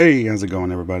Hey, how's it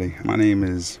going, everybody? My name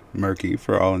is Murky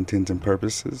for all intents and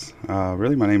purposes.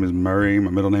 Really, my name is Murray. My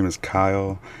middle name is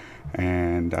Kyle,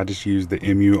 and I just use the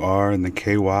MUR and the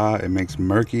KY. It makes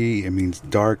murky. It means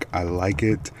dark. I like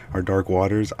it. Or dark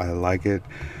waters. I like it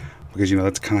because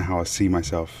that's kind of how I see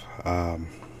myself.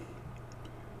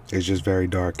 It's just very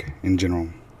dark in general.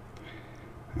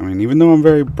 I mean, even though I'm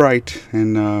very bright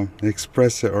and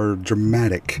expressive or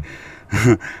dramatic,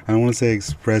 I don't want to say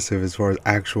expressive as far as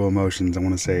actual emotions. I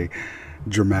want to say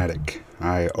dramatic.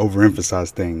 I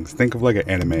overemphasize things. Think of like an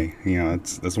anime.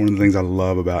 That's one of the things I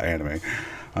love about anime.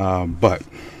 But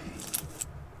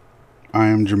I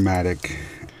am dramatic.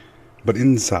 But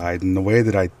inside, in the way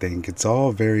that I think, it's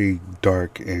all very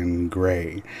dark and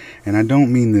gray. And I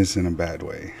don't mean this in a bad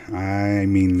way. I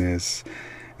mean this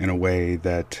in a way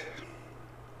that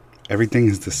everything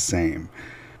is the same.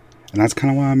 And that's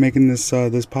kind of why I'm making this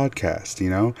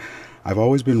podcast. I've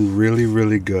always been really,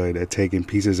 really good at taking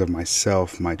pieces of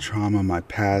myself, my trauma, my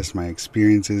past, my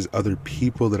experiences, other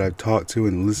people that I've talked to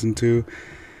and listened to,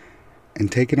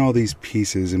 and taking all these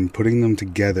pieces and putting them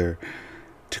together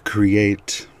to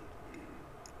create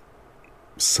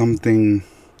something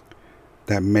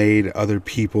that made other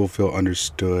people feel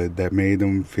understood, that made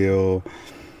them feel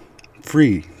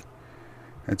free.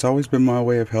 It's always been my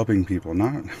way of helping people.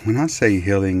 Not when I say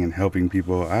healing and helping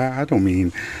people, I don't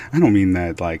mean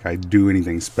that like I do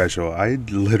anything special. I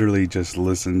literally just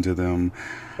listen to them.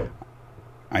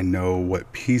 I know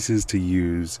what pieces to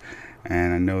use,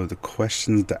 and I know the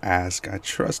questions to ask. I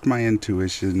trust my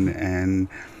intuition, and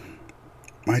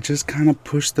I just kind of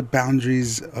push the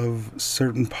boundaries of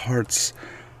certain parts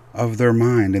of their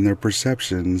mind and their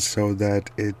perceptions so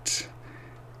that it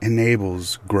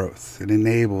enables growth, it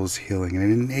enables healing,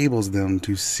 and it enables them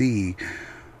to see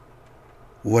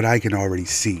what I can already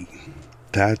see.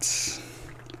 That's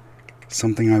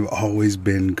something I've always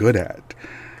been good at.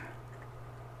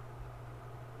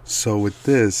 So with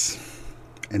this,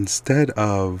 instead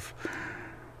of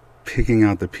picking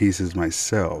out the pieces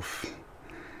myself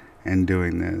and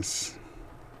doing this,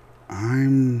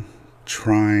 I'm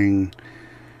trying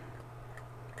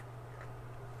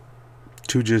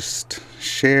to just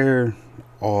share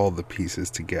all the pieces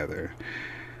together.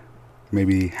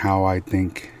 Maybe how I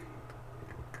think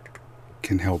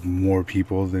can help more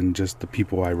people than just the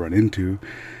people I run into,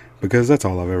 because that's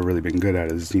all I've ever really been good at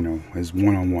is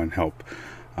one-on-one help.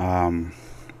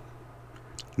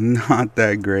 Not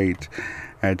that great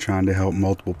at trying to help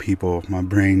multiple people. My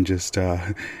brain just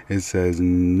it says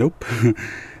nope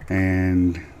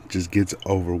and just gets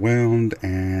overwhelmed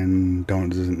and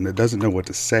doesn't know what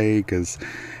to say, because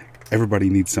everybody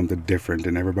needs something different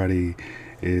and everybody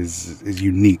is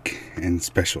unique and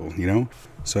special.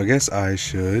 So I guess I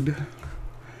should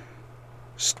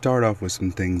start off with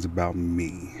some things about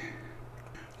me.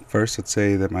 First, let's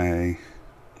say that my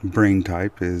brain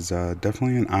type is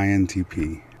definitely an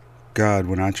INTP. God,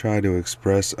 when I try to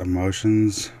express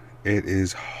emotions, it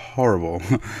is horrible.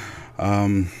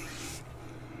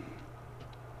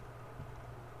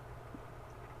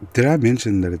 Did I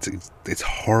mention that it's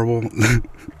horrible?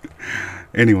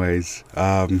 Anyways,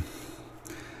 when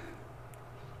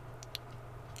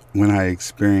I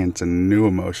experience a new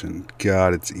emotion,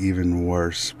 God, it's even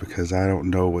worse because I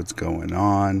don't know what's going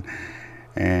on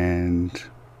and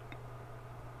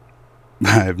I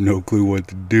have no clue what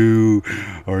to do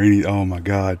oh my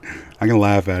God. I can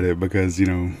laugh at it because,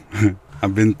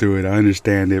 I've been through it. I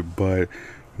understand it, but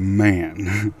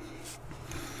man,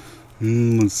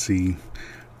 let's see.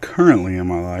 Currently in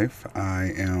my life,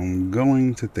 I am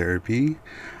going to therapy.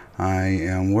 I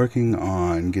am working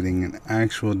on getting an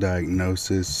actual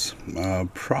diagnosis,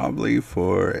 probably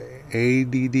for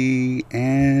ADD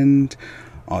and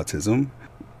autism.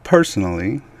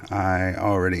 Personally, I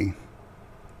already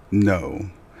know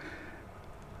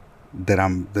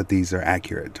that these are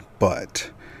accurate, but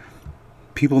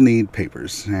people need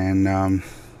papers, and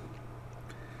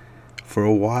for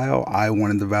a while, I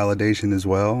wanted the validation as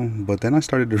well, but then I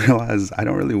started to realize I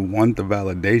don't really want the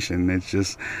validation. It's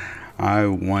just I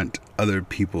want other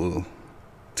people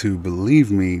to believe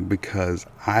me because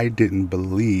I didn't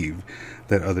believe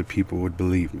that other people would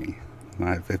believe me.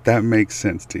 If that makes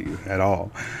sense to you at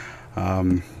all.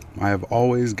 I have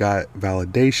always got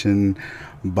validation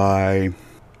by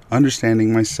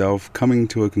understanding myself, coming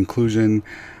to a conclusion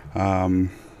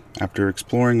after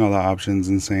exploring all the options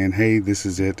and saying, hey, this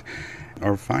is it,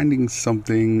 or finding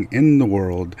something in the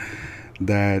world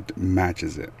that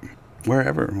matches it.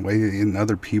 Wherever, in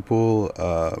other people,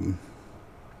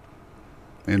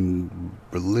 in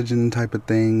religion type of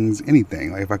things,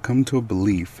 anything. Like if I come to a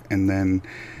belief and then,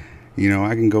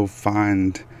 I can go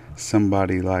find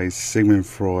somebody like Sigmund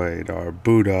Freud or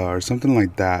Buddha or something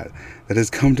like that has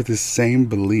come to the same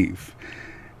belief,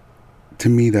 to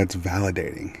me that's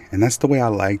validating. And that's the way I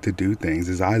like to do things,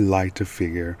 is I like to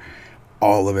figure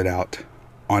all of it out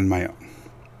on my own,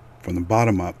 from the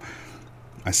bottom up.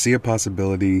 I see a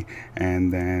possibility,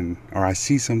 or I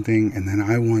see something, and then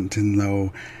I want to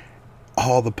know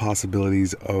all the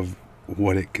possibilities of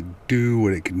what it could do,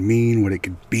 what it could mean, what it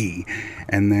could be.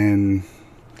 And then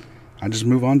I just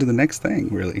move on to the next thing,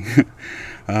 really.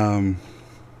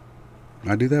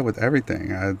 I do that with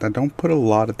everything. I don't put a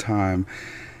lot of time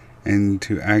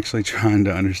into actually trying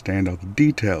to understand all the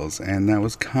details, and that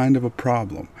was kind of a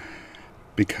problem,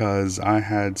 because I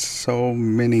had so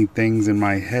many things in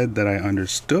my head that I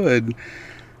understood,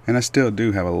 and I still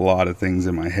do have a lot of things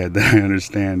in my head that I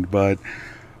understand, but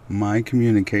my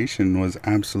communication was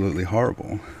absolutely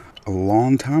horrible. A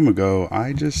long time ago,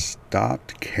 I just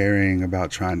stopped caring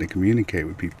about trying to communicate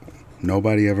with people.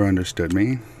 Nobody ever understood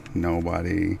me.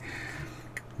 Nobody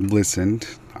listened.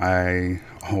 I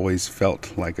always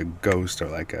felt like a ghost, or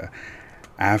like a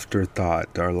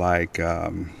afterthought, or like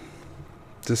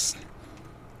just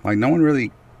like no one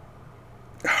really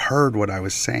heard what I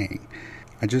was saying.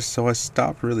 So I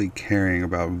stopped really caring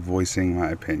about voicing my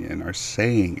opinion or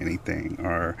saying anything,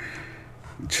 or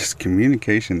just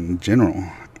communication in general.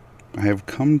 I have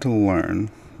come to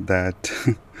learn that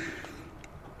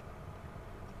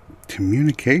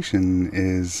communication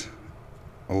is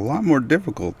a lot more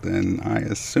difficult than I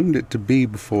assumed it to be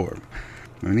before.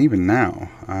 And even now,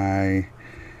 I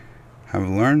have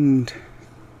learned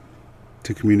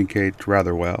to communicate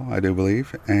rather well, I do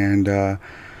believe, and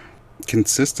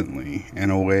consistently, in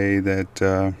a way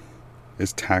that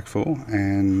is tactful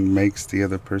and makes the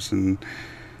other person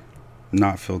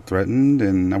not feel threatened.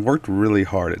 And I've worked really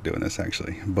hard at doing this,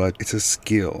 actually, but it's a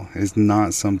skill. It's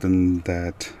not something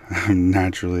that I'm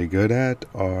naturally good at,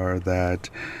 or that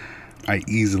I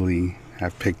easily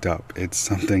have picked up. It's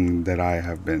something that I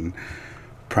have been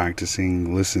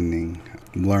practicing, listening,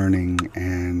 learning,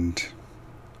 and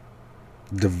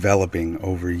developing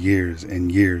over years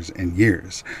and years and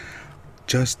years,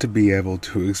 just to be able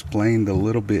to explain the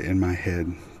little bit in my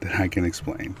head that I can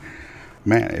explain.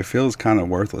 Man, it feels kind of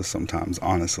worthless sometimes,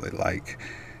 honestly.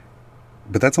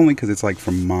 But that's only because it's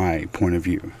from my point of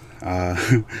view.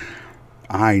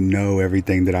 I know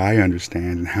everything that I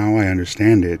understand and how I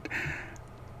understand it.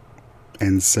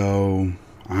 And so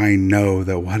I know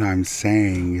that what I'm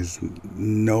saying is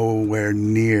nowhere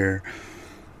near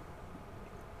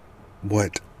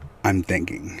what I'm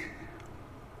thinking.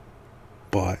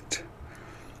 But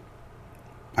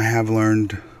I have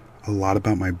learned a lot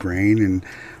about my brain, and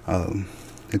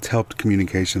it's helped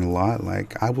communication a lot.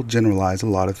 I will generalize a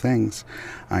lot of things.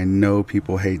 I know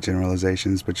people hate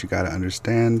generalizations, but you got to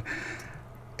understand,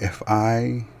 if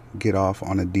I get off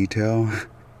on a detail,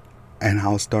 and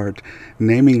I'll start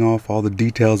naming off all the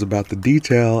details about the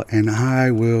detail, and I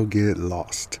will get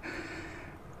lost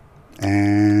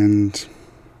and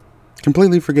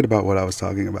completely forget about what I was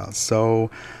talking about.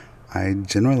 So I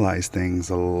generalize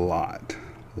things a lot,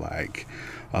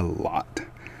 a lot.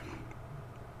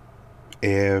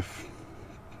 If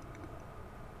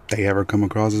they ever come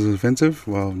across as offensive,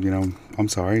 well, I'm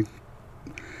sorry.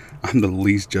 I'm the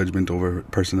least judgmental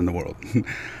person in the world.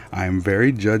 I am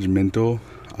very judgmental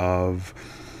of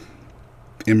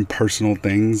impersonal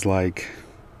things, like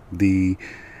the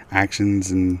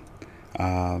actions and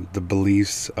the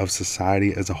beliefs of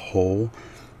society as a whole.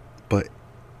 But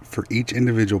for each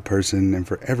individual person and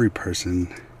for every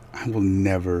person, I will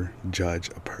never judge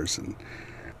a person.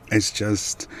 It's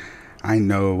just, I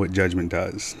know what judgment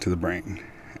does to the brain.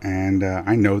 And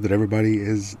I know that everybody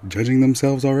is judging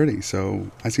themselves already, so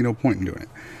I see no point in doing it.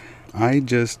 I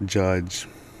just judge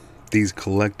these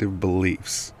collective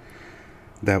beliefs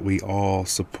that we all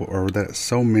support, or that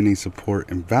so many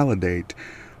support and validate,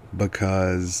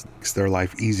 because it's their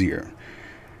life easier.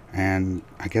 And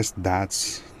I guess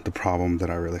that's the problem that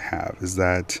I really have, is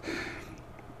that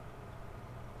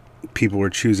people are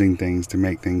choosing things to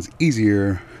make things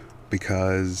easier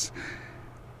because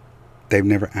they've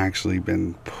never actually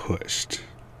been pushed.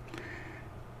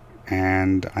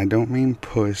 And I don't mean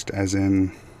pushed as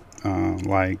in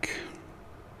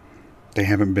they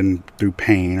haven't been through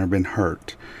pain or been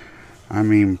hurt. I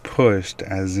mean pushed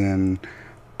as in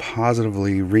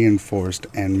positively reinforced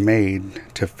and made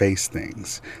to face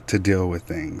things, to deal with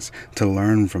things, to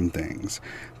learn from things,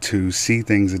 to see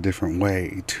things a different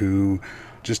way, to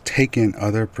just take in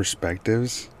other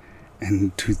perspectives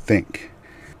and to think.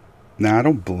 Now, I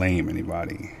don't blame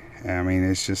anybody. I mean,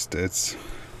 it's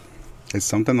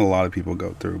something a lot of people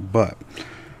go through, but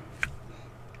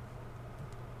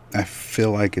I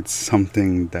feel like it's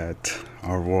something that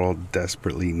our world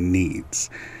desperately needs.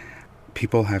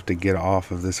 People have to get off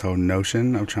of this whole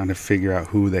notion of trying to figure out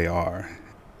who they are.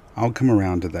 I'll come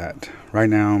around to that. Right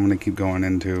now, I'm going to keep going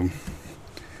into,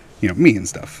 me and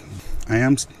stuff. I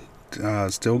am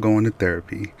still going to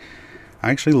therapy.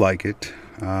 I actually like it.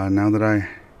 Now that I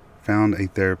found a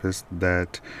therapist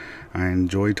that I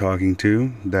enjoy talking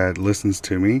to, that listens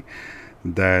to me,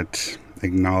 that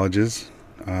acknowledges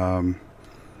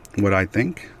what I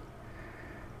think,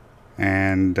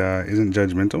 and isn't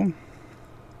judgmental,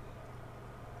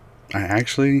 I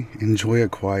actually enjoy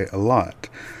it quite a lot.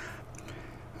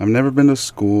 I've never been to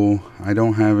school. I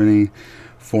don't have any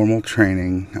formal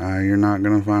training. You're not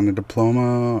going to find a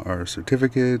diploma or a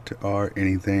certificate or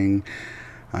anything.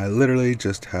 I literally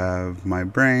just have my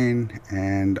brain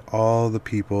and all the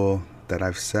people that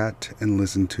I've sat and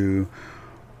listened to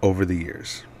over the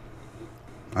years.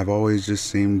 I've always just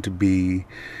seemed to be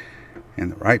in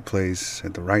the right place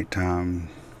at the right time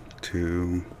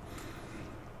to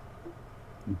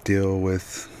deal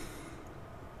with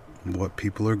what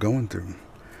people are going through.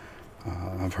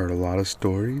 I've heard a lot of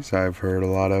stories. I've heard a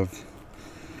lot of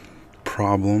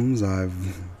problems.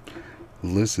 I've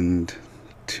listened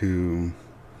to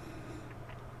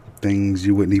things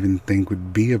you wouldn't even think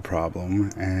would be a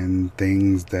problem, and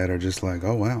things that are just like,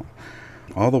 oh wow.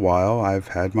 All the while, I've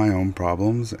had my own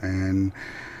problems, and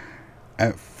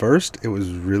at first it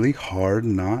was really hard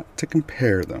not to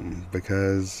compare them,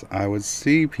 because I would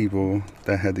see people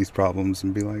that had these problems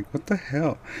and be like, what the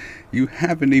hell? You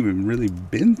haven't even really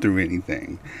been through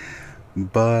anything.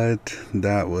 But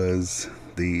that was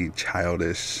the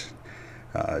childish,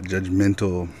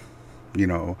 judgmental,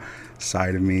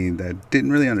 side of me that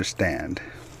didn't really understand.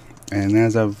 And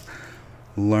as I've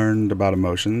learned about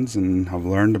emotions, and I've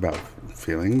learned about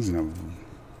feelings, and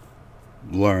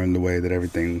I've learned the way that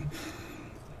everything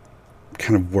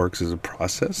kind of works as a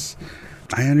process,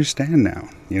 I understand now,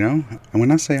 And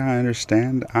when I say I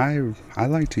understand, I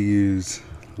like to use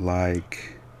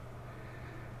like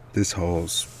this whole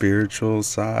spiritual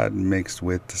side mixed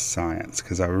with the science,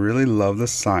 because I really love the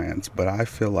science, but I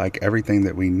feel like everything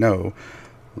that we know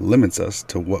limits us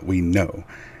to what we know.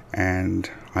 And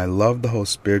I love the whole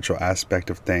spiritual aspect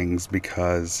of things,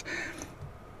 because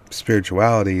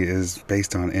spirituality is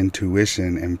based on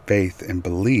intuition and faith and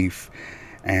belief,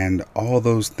 and all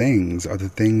those things are the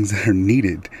things that are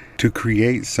needed to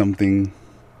create something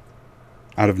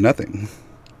out of nothing,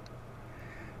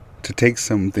 to take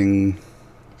something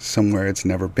somewhere it's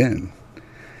never been.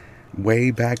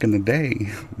 Way back in the day,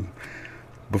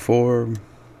 before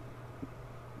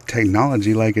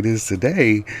technology like it is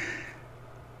today,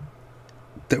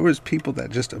 there was people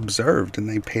that just observed, and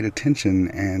they paid attention,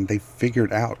 and they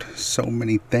figured out so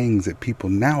many things that people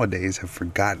nowadays have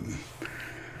forgotten.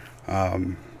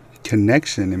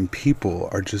 Connection and people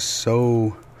are just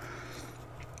so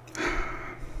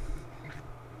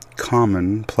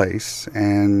commonplace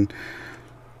and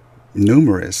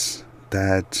numerous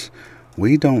that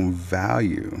we don't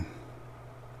value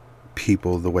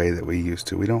people the way that we used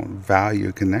to. We don't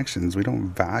value connections. We don't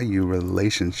value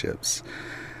relationships.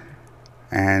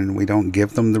 And we don't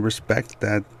give them the respect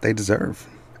that they deserve.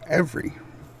 Every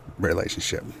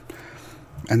relationship.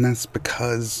 And that's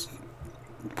because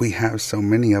we have so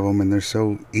many of them, and they're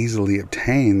so easily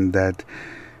obtained that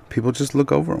people just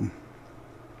look over them.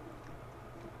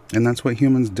 And that's what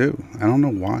humans do. I don't know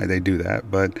why they do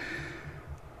that, but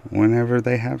whenever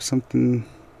they have something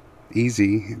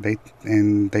easy, they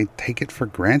take it for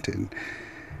granted.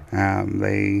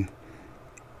 They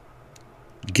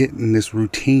get in this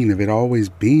routine of it always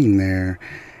being there,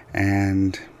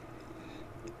 and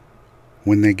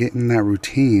when they get in that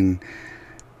routine,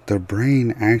 their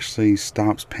brain actually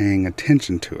stops paying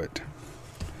attention to it.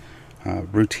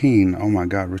 Routine, oh my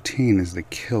God, routine is the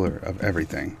killer of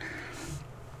everything.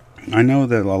 I know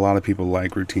that a lot of people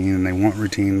like routine, and they want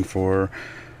routine for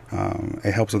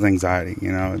it helps with anxiety.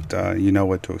 You know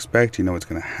what to expect, you know what's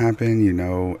going to happen, you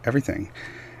know everything.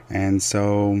 And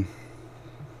so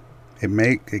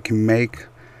it can make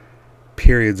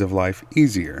periods of life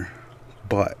easier,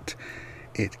 but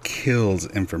it kills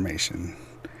information.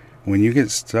 When you get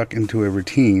stuck into a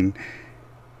routine,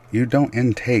 you don't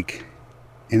intake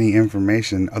any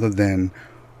information other than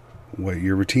what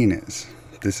your routine is.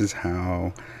 This is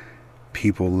how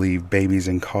people leave babies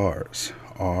in cars,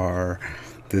 or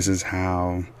this is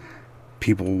how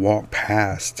people walk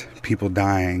past people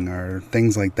dying, or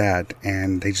things like that,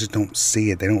 and they just don't see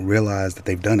it. They don't realize that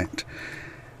they've done it.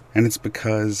 And it's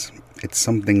because it's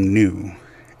something new,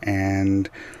 and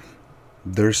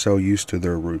they're so used to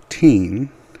their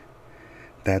routine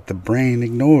that the brain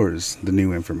ignores the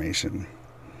new information.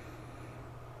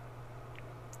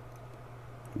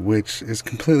 which is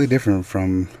completely different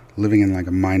from living in like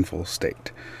a mindful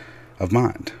state of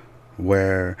mind,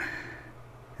 where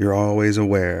you're always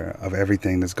aware of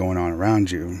everything that's going on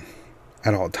around you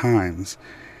at all times,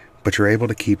 but you're able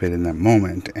to keep it in that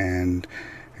moment, and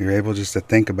you're able just to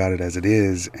think about it as it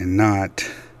is and not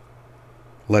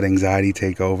let anxiety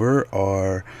take over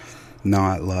or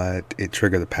not let it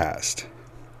trigger the past.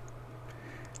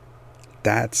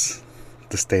 That's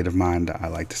the state of mind that I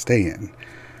like to stay in.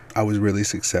 I was really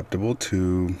susceptible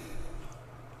to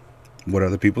what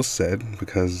other people said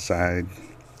because I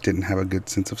didn't have a good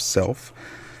sense of self.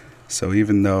 So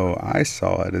even though I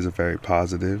saw it as a very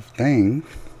positive thing,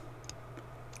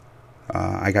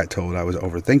 I got told I was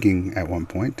overthinking at one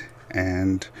point,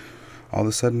 and all of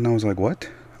a sudden I was like, what?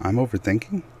 I'm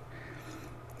overthinking?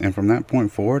 And from that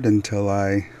point forward, until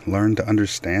I learned to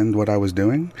understand what I was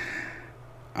doing,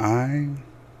 I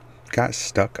got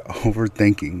stuck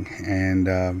overthinking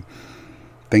and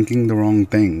thinking the wrong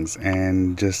things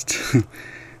and just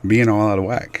being all out of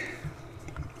whack.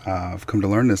 I've come to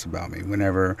learn this about me.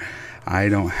 Whenever I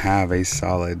don't have a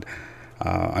solid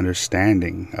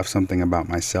understanding of something about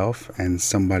myself and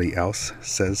somebody else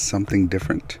says something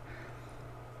different,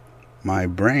 my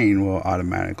brain will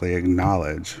automatically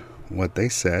acknowledge what they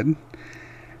said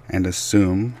and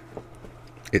assume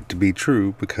it to be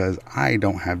true because I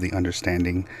don't have the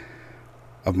understanding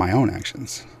of my own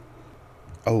actions.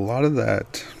 A lot of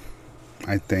that,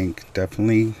 I think,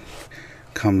 definitely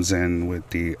comes in with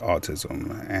the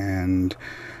autism and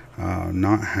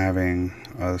not having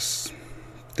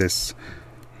this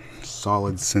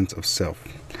solid sense of self.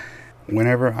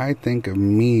 Whenever I think of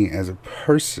me as a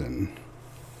person,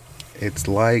 it's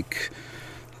like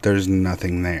there's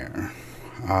nothing there.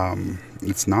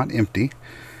 It's not empty.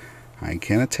 I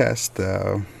can attest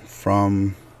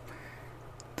from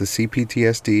the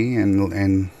CPTSD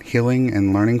and healing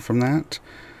and learning from that,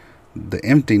 the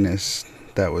emptiness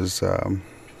that was that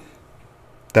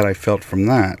I felt from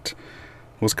that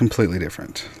was completely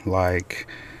different. Like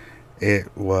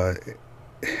it was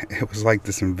like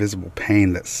this invisible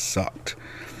pain that sucked.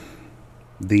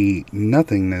 The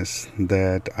nothingness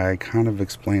that I kind of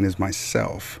explain as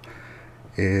myself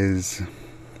is,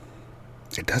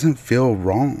 it doesn't feel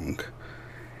wrong.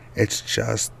 It's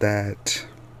just that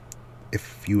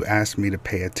if you ask me to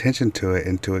pay attention to it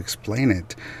and to explain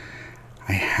it,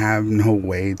 I have no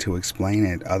way to explain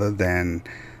it other than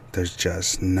there's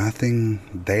just nothing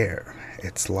there.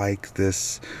 It's like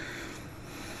this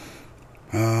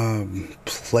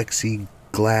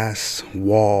plexiglass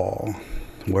wall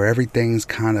where everything's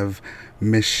kind of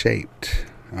misshaped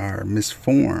or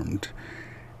misformed,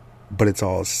 but it's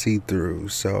all see-through.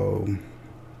 So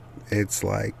it's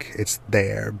like it's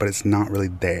there, but it's not really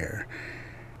there.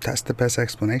 That's the best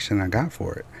explanation I got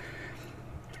for it.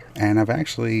 And I've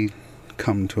actually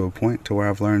come to a point to where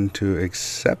I've learned to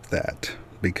accept that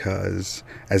because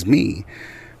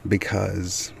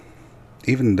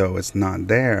even though it's not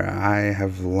there, I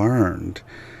have learned,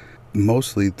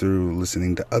 mostly through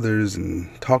listening to others and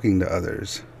talking to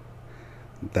others,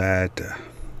 that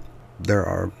there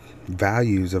are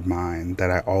values of mine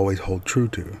that I always hold true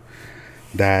to,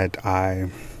 that I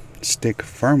stick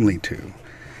firmly to.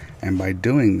 And by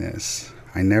doing this,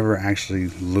 I never actually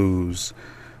lose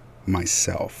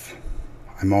myself.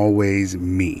 I'm always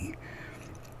me.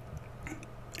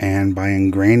 And by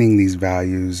ingraining these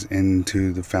values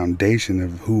into the foundation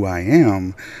of who I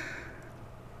am,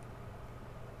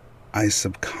 I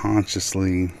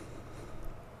subconsciously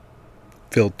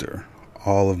filter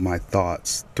all of my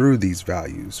thoughts through these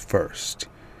values first.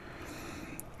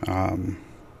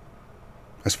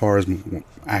 As far as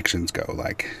actions go,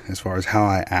 like as far as how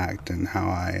I act and how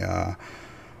I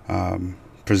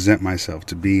present myself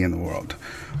to be in the world,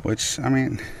 which, I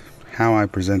mean, how I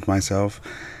present myself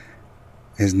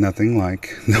is nothing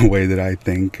like the way that I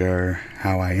think or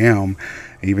how I am,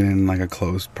 even in like a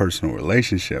close personal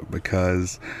relationship,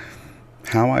 because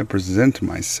how I present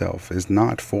myself is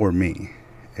not for me.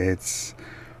 It's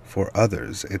for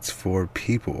others. It's for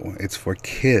people. It's for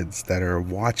kids that are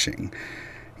watching.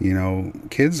 You know,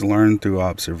 kids learn through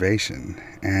observation,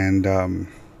 and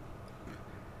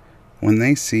when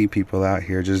they see people out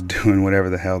here just doing whatever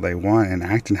the hell they want and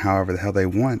acting however the hell they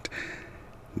want,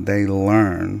 they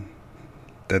learn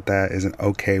that that is an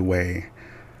okay way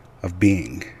of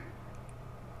being.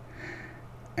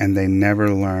 And they never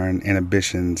learn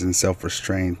inhibitions and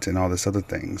self-restraint and all this other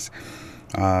things.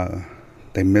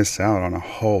 They miss out on a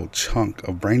whole chunk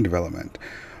of brain development.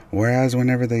 Whereas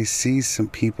whenever they see some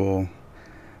people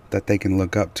that they can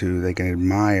look up to, they can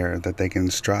admire, that they can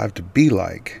strive to be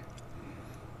like,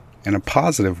 in a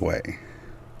positive way.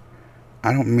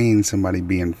 I don't mean somebody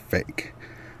being fake.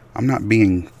 I'm not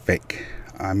being fake.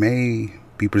 I may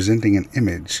be presenting an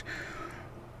image,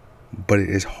 but it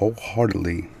is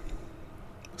wholeheartedly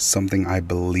something I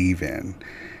believe in.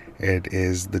 It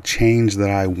is the change that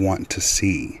I want to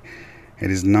see.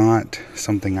 It is not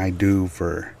something I do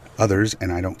for others,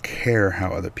 and I don't care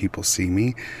how other people see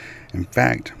me. In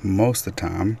fact, most of the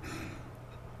time,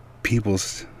 people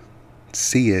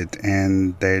see it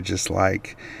and they're just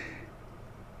like,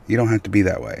 you don't have to be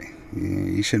that way.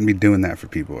 You shouldn't be doing that for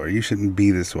people, or you shouldn't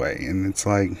be this way. And it's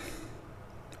like,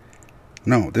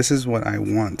 no, this is what I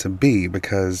want to be,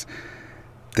 because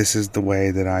this is the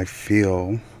way that I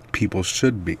feel people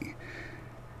should be.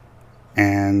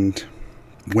 And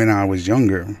when I was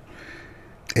younger,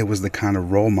 it was the kind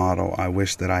of role model I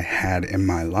wish that I had in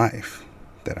my life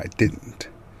that I didn't.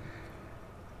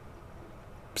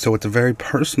 So it's a very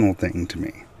personal thing to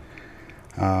me.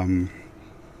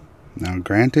 Now,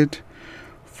 granted,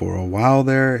 for a while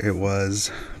there, it was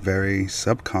very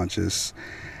subconscious,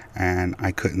 and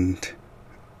I couldn't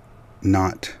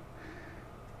not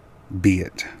be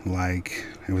it. Like,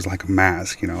 it was like a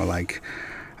mask, like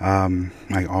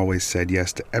I always said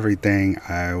yes to everything.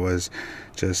 I was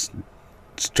just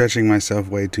stretching myself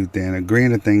way too thin,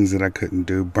 agreeing to things that I couldn't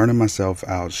do, burning myself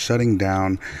out, shutting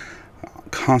down,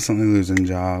 constantly losing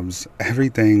jobs.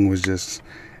 Everything was just,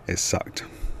 it sucked.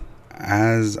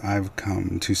 As I've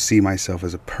come to see myself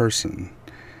as a person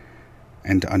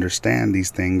and to understand these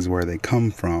things, where they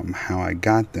come from, how I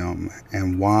got them,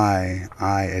 and why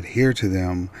I adhere to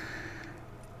them,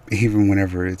 even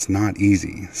whenever it's not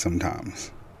easy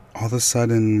sometimes, all of a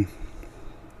sudden,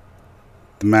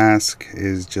 the mask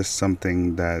is just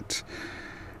something that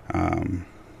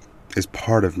is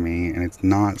part of me, and it's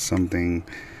not something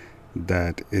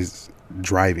that is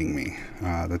driving me,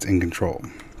 that's in control.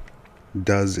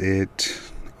 Does it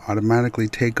automatically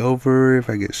take over if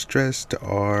I get stressed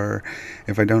or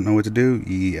if I don't know what to do?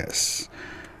 Yes.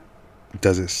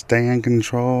 Does it stay in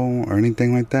control or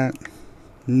anything like that?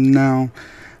 No.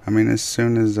 I mean, as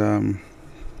soon as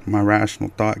my rational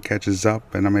thought catches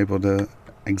up and I'm able to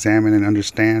examine and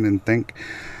understand and think,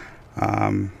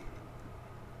 I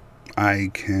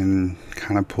can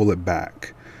kind of pull it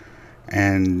back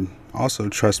and also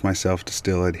trust myself to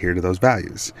still adhere to those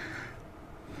values.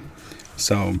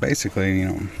 So basically,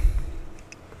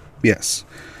 yes,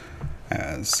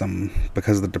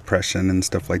 because of the depression and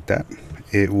stuff like that,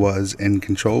 it was in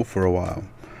control for a while.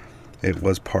 It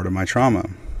was part of my trauma.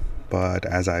 But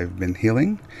as I've been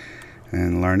healing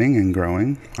and learning and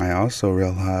growing, I also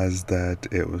realized that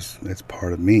it's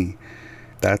part of me.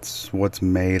 That's what's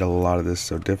made a lot of this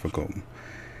so difficult.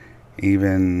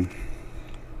 Even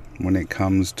when it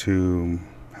comes to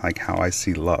like how I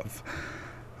see love.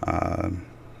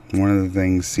 One of the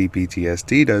things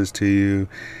CPTSD does to you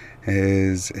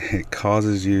is it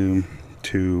causes you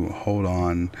to hold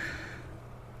on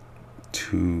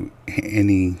to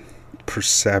any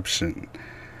perception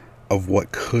of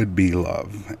what could be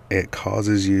love. It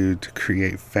causes you to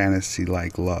create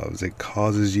fantasy-like loves. It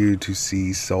causes you to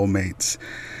see soulmates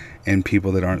in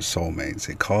people that aren't soulmates.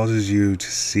 It causes you to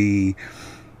see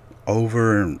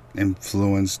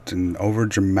over-influenced and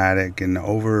over-dramatic and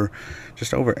over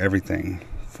everything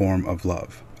form of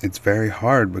love. It's very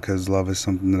hard because love is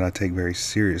something that I take very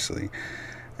seriously,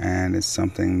 and it's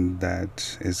something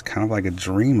that is kind of like a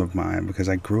dream of mine because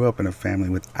I grew up in a family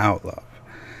without love,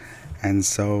 and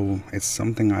so it's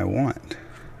something I want,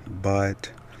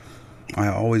 but I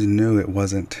always knew it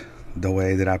wasn't the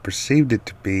way that I perceived it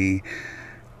to be,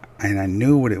 and I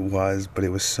knew what it was, but it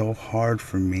was so hard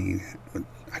for me.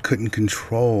 I couldn't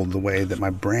control the way that my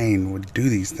brain would do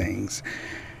these things.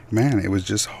 Man, it was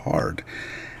just hard.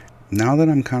 Now that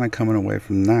I'm kind of coming away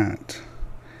from that,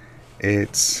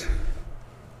 it's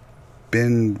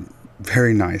been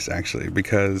very nice actually,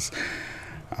 because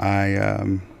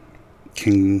I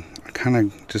can kind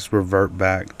of just revert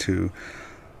back to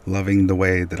loving the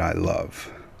way that I love,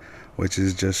 which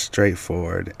is just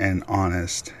straightforward and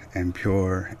honest and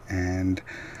pure, and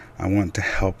I want to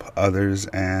help others,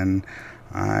 and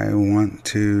I want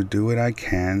to do what I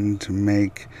can to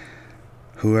make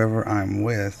whoever I'm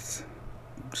with,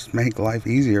 just make life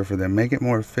easier for them, make it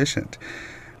more efficient.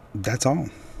 That's all.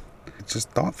 It's just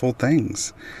thoughtful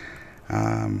things.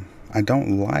 I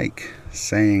don't like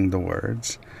saying the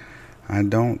words. I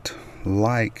don't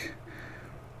like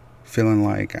feeling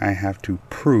like I have to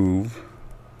prove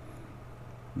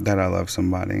that I love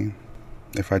somebody.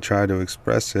 If I try to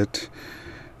express it,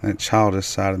 that childish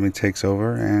side of me takes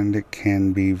over, and it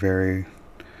can be very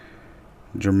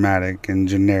dramatic and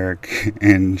generic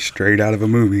and straight out of a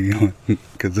movie,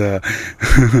 because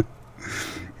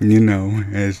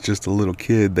it's just a little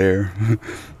kid there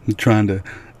trying to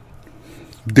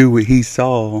do what he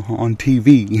saw on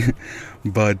TV.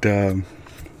 But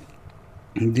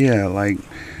yeah, like,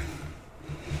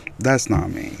 that's not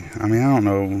me. I mean, I don't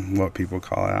know what people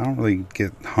call it. I don't really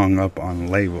get hung up on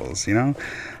labels, you know?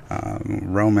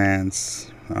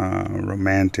 Romance,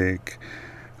 romantic,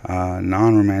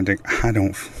 non-romantic. I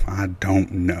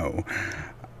don't know.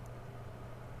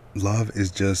 Love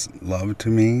is just love to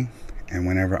me, and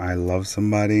whenever I love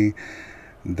somebody,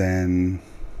 then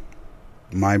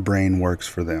my brain works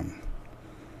for them.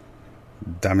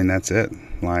 I mean, that's it.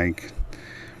 Like,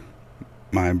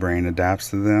 my brain adapts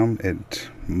to them, it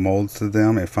molds to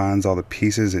them, it finds all the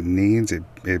pieces it needs,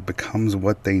 it becomes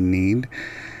what they need.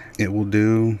 It will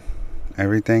do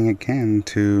everything it can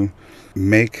to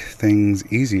make things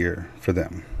easier for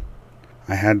them.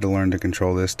 I had to learn to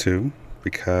control this too,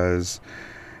 because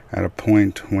at a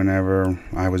point whenever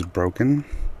I was broken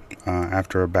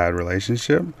after a bad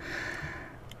relationship,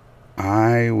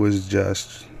 I was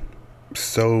just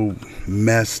so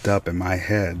messed up in my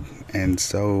head and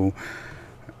so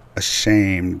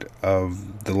ashamed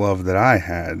of the love that I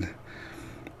had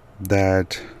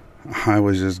that I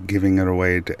was just giving it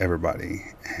away to everybody.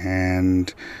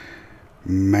 And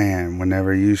man,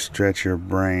 whenever you stretch your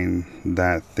brain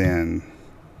that thin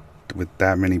with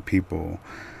that many people,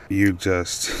 you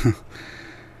just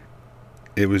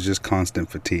it was just constant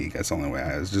fatigue. That's the only way.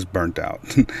 I was just burnt out.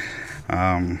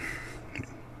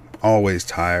 Always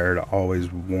tired,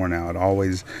 always worn out,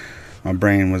 always, my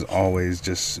brain was always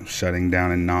just shutting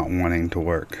down and not wanting to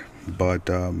work. But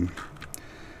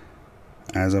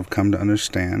as I've come to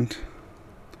understand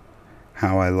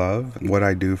how I love, what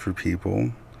I do for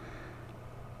people,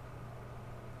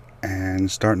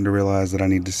 and starting to realize that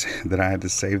that I had to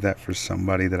save that for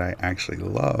somebody that I actually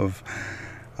love,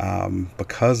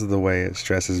 because of the way it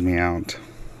stresses me out,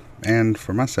 and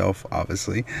for myself,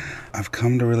 obviously, I've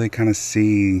come to really kind of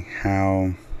see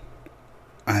how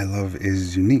I love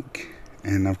is unique,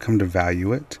 and I've come to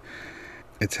value it.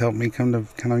 It's helped me come to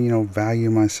kind of,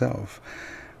 value myself,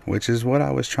 which is what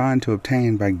I was trying to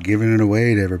obtain by giving it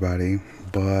away to everybody,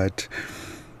 but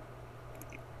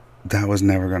that was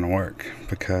never going to work,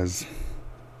 because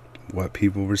what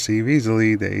people receive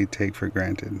easily, they take for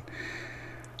granted.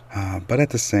 But at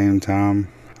the same time,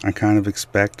 I kind of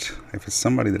expect, if it's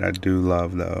somebody that I do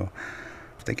love, though,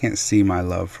 if they can't see my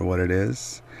love for what it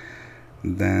is,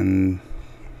 then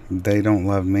they don't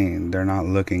love me. They're not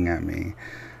looking at me,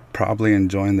 probably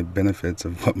enjoying the benefits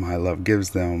of what my love gives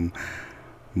them,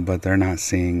 but they're not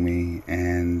seeing me.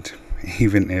 And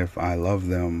even if I love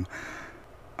them,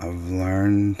 I've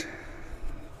learned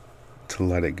to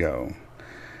let it go.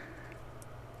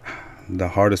 The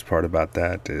hardest part about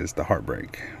that is the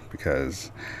heartbreak,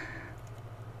 because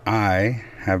I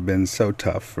have been so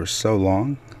tough for so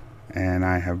long, and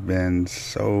I have been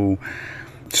so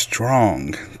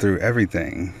strong through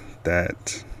everything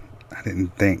that I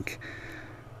didn't think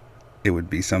it would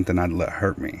be something I'd let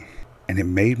hurt me. And it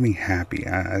made me happy.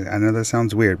 I know that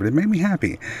sounds weird, but it made me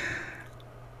happy.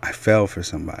 I fell for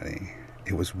somebody.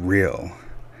 It was real.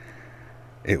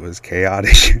 It was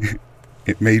chaotic.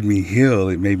 It made me heal.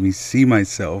 It made me see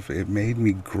myself. It made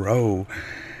me grow.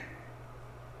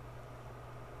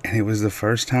 And it was the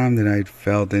first time that I'd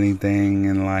felt anything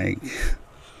in like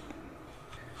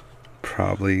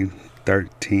probably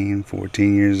 13,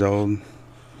 14 years old.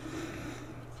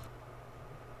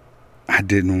 I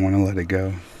didn't want to let it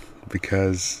go,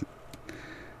 because,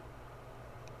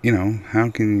 how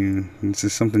can you? This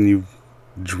is something you've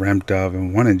dreamt of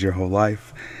and wanted your whole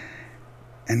life.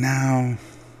 And now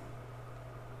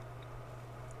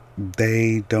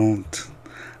they don't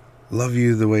love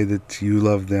you the way that you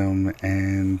love them,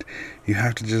 and you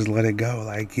have to just let it go.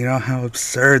 Like, how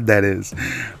absurd that is.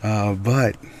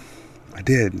 But I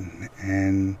did.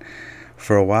 And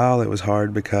for a while it was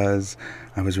hard, because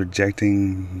I was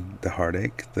rejecting the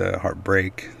heartache, the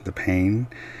heartbreak, the pain.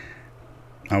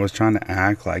 I was trying to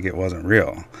act like it wasn't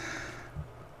real.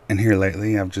 And here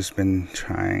lately, I've just been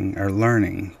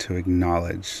learning to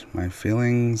acknowledge my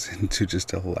feelings and to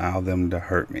just allow them to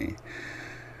hurt me.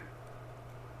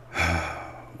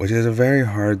 Which is a very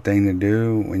hard thing to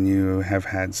do when you have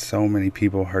had so many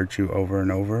people hurt you over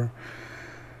and over,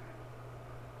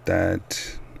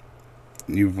 that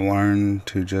you've learned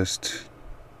to just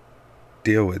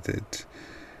deal with it,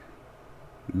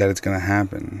 that it's going to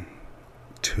happen,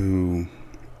 to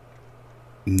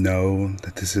know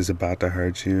that this is about to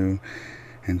hurt you,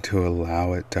 and to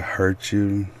allow it to hurt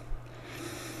you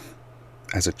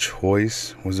as a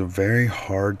choice was a very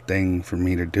hard thing for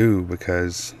me to do,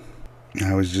 because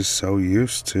I was just so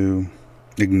used to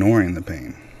ignoring the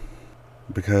pain,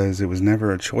 because it was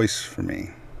never a choice for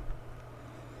me.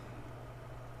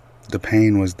 the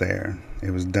pain was there.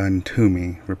 It was done to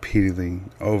me repeatedly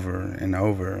over and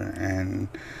over, and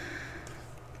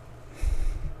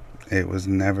it was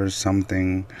never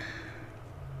something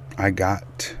I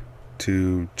got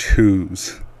to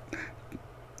choose.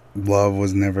 Love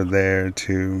was never there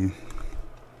to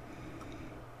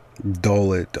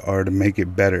dull it or to make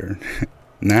it better.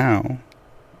 Now,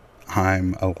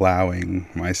 I'm allowing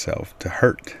myself to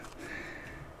hurt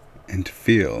and to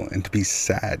feel and to be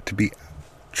sad, to be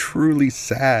truly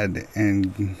sad.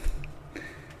 And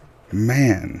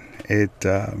man, it's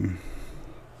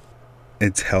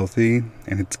healthy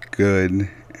and it's good,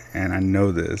 and I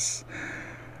know this.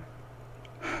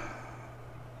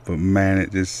 But man,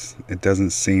 it doesn't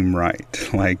seem right.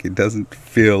 Like, it doesn't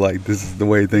feel like this is the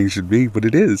way things should be, but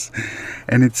it is.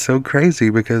 And it's so crazy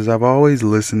because I've always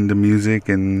listened to music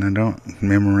and I don't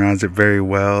memorize it very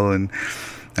well. And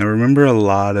I remember a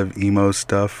lot of emo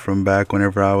stuff from back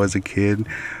whenever I was a kid.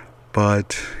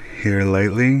 But here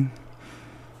lately,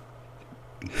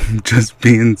 just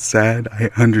being sad,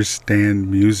 I understand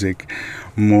music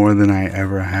more than I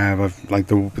ever have.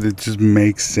 It just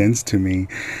makes sense to me,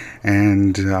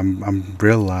 and I'm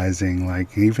realizing,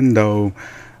 like, even though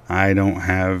I don't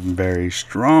have very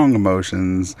strong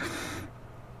emotions,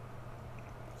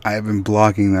 I've been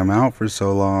blocking them out for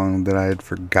so long that I had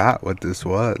forgot what this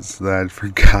was, that I'd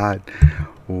forgot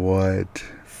what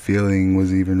feeling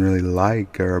was even really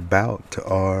like or about,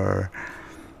 or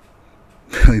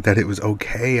really that it was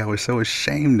okay. I was so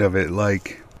ashamed of it.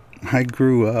 Like, I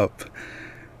grew up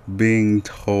being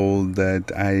told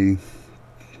that I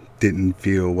didn't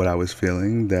feel what I was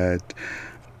feeling, that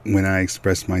when I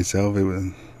expressed myself, it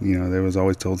was, there was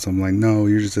always told something like, no,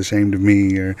 you're just ashamed of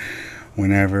me. Or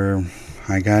whenever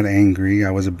I got angry, I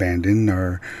was abandoned.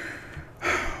 Or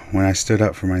when I stood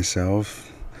up for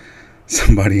myself,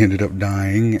 somebody ended up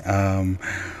dying.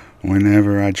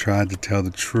 Whenever I tried to tell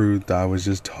the truth, I was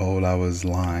just told I was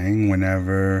lying.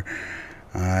 Whenever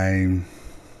I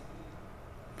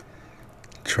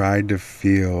tried to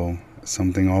feel,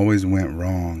 something always went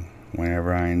wrong.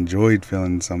 Whenever I enjoyed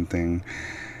feeling something,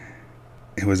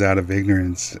 it was out of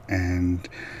ignorance, and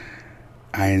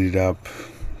I ended up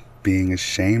being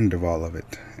ashamed of all of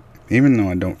it. Even though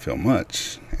I don't feel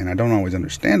much, and I don't always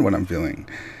understand what I'm feeling,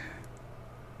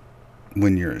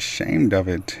 when you're ashamed of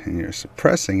it and you're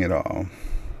suppressing it all,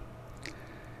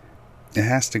 it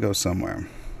has to go somewhere.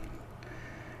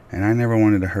 And I never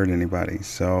wanted to hurt anybody,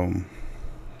 so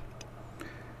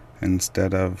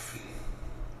instead of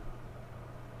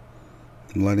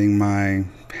letting my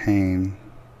pain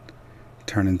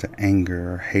turn into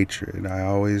anger or hatred, I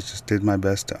always just did my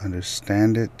best to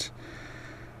understand it,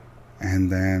 and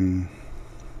then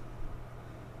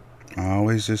I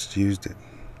always just used it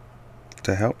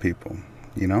to help people,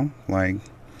 like,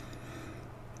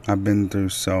 I've been through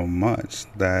so much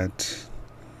that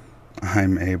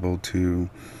I'm able to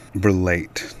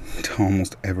relate to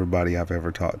almost everybody I've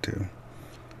ever talked to.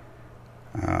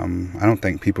 I don't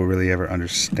think people really ever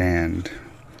understand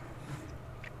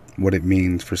what it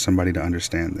means for somebody to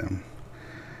understand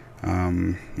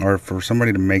them, or for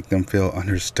somebody to make them feel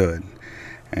understood.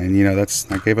 And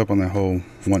I gave up on the whole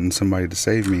wanting somebody to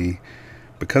save me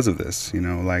because of this.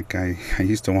 Like, I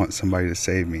used to want somebody to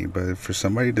save me, but for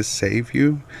somebody to save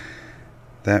you,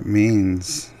 that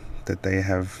means that they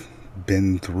have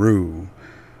been through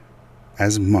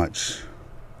as much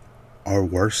or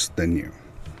worse than you.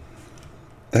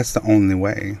 That's the only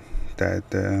way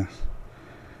that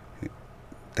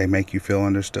they make you feel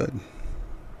understood,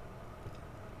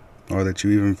 or that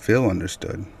you even feel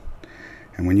understood.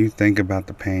 And when you think about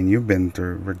the pain you've been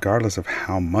through, regardless of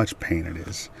how much pain it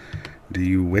is, do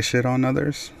you wish it on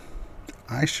others?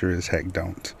 I sure as heck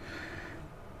don't.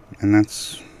 And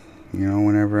that's,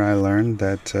 whenever I learned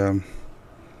that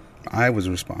I was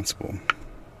responsible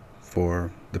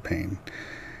for the pain,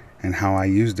 and how I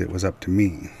used it was up to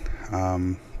me.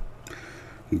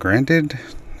 Granted,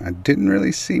 I didn't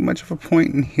really see much of a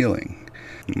point in healing.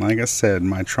 Like I said,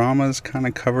 my traumas kind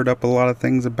of covered up a lot of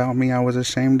things about me I was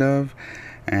ashamed of,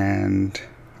 and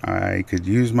I could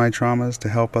use my traumas to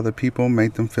help other people,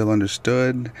 make them feel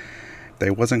understood. They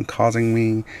wasn't causing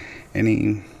me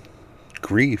any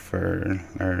grief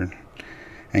or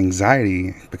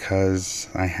anxiety because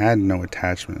I had no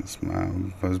attachments. I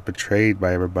was betrayed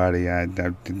by everybody. I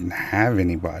didn't have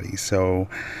anybody, so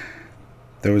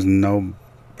there was no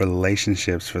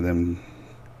relationships for them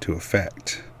to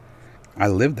affect. I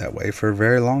lived that way for a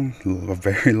very long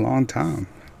time.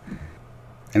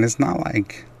 And it's not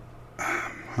like,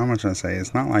 how much I say,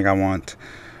 it's not like I want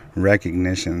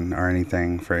recognition or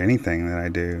anything for anything that I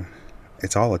do.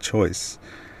 It's all a choice.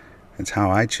 It's how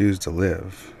I choose to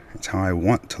live. It's how I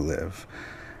want to live.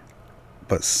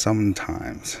 But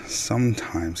sometimes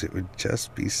it would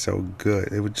just be so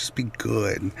good. It would just be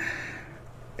good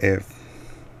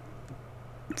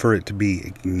for it to be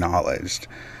acknowledged.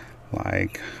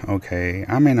 Like, okay,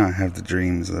 I may not have the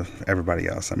dreams of everybody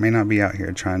else. I may not be out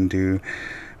here trying to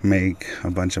make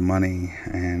a bunch of money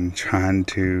and trying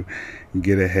to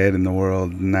get ahead in the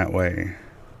world in that way.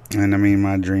 And I mean,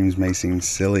 my dreams may seem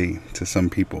silly to some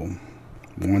people.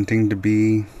 Wanting to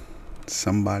be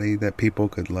somebody that people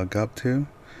could look up to.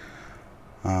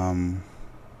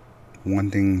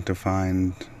 Wanting to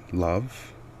find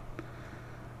love.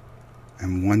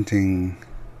 And wanting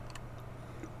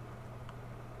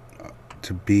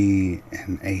to be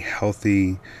in a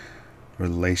healthy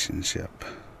relationship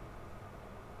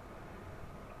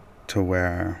to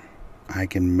where I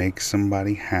can make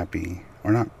somebody happy,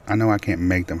 or not. I know I can't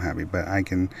make them happy, but I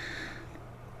can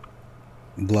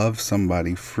love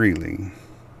somebody freely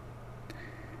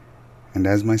and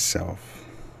as myself,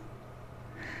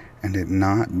 and it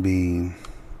not be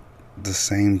the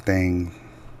same thing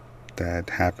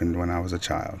that happened when I was a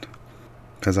child,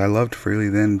 because I loved freely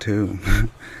then too.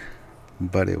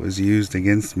 But it was used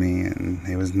against me, and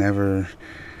it was never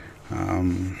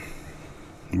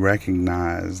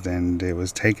recognized, and it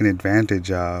was taken advantage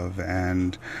of,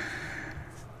 and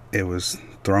it was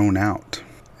thrown out.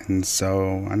 And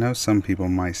so I know some people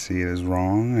might see it as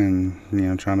wrong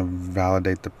and, trying to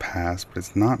validate the past, but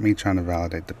it's not me trying to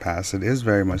validate the past. It is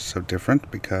very much so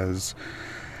different because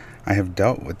I have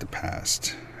dealt with the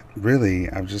past. Really,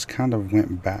 I've just kind of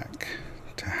went back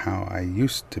to how I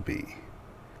used to be.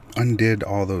 Undid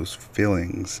all those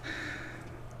feelings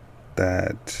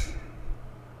that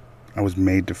I was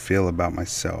made to feel about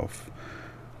myself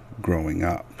growing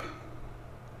up.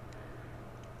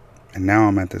 And now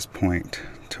I'm at this point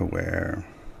to where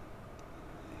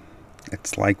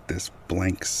it's like this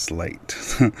blank slate.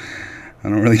 I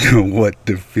don't really know what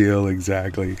to feel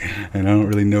exactly, and I don't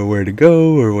really know where to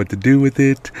go or what to do with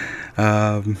it.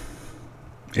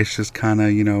 It's just kind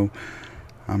of,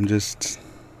 I'm just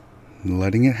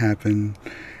letting it happen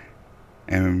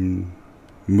and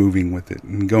moving with it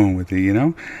and going with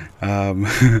it,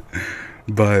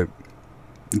 but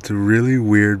it's a really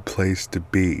weird place to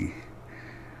be,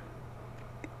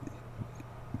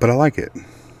 but I like it.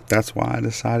 That's why I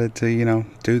decided to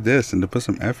do this and to put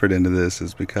some effort into this,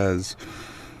 is because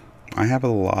I have a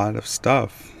lot of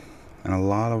stuff and a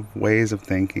lot of ways of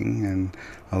thinking and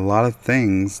a lot of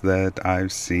things that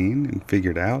I've seen and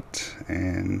figured out,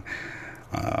 and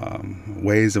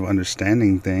ways of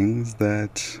understanding things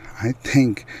that I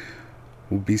think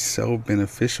will be so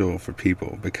beneficial for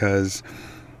people, because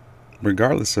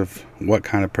regardless of what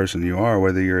kind of person you are,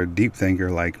 whether you're a deep thinker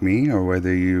like me or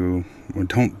whether you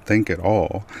don't think at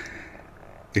all,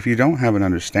 if you don't have an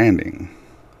understanding,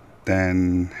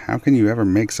 then how can you ever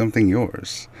make something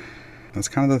yours? That's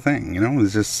kind of the thing,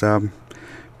 it's just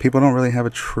people don't really have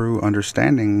a true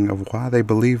understanding of why they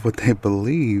believe what they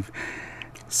believe.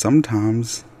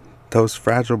 Sometimes those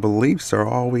fragile beliefs are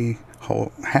all we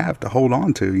have to hold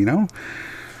on to,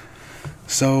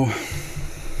 So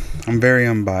I'm very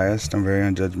unbiased, I'm very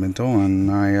unjudgmental,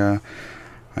 and I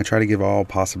try to give all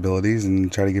possibilities and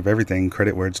try to give everything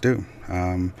credit where it's due.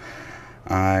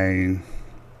 I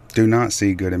do not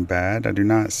see good and bad. I do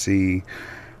not see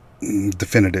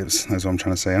definitives. That's what I'm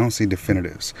trying to say. I don't see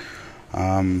definitives.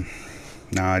 Now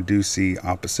I do see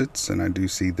opposites, and I do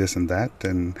see this and that,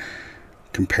 and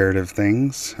comparative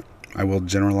things. I will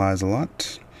generalize a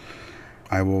lot.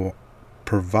 I will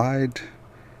provide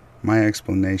my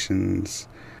explanations,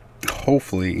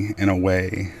 hopefully in a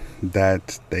way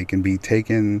that they can be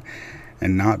taken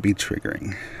and not be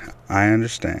triggering. I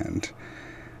understand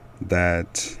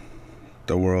that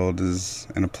the world is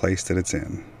in a place that it's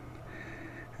in,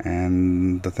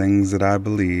 and the things that I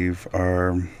believe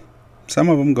are, some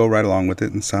of them go right along with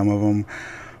it, and some of them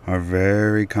are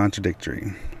very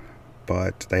contradictory.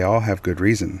 But they all have good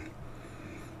reason.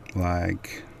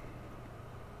 Like,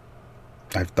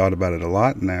 I've thought about it a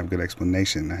lot, and I have good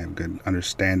explanation. I have good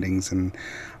understandings, and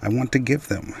I want to give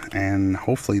them. And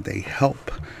hopefully they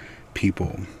help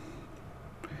people,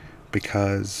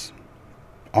 because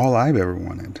all I've ever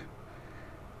wanted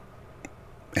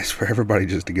is for everybody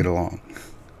just to get along.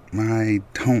 I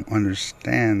don't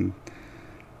understand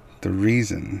the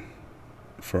reason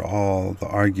for all the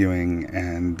arguing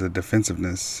and the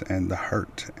defensiveness and the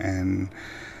hurt and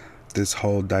this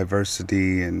whole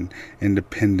diversity and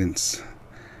independence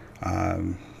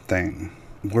thing.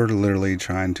 We're literally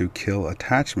trying to kill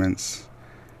attachments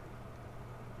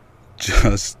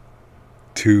just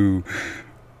to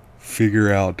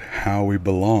figure out how we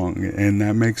belong, and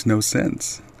that makes no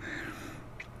sense.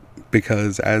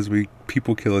 Because as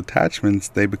people kill attachments,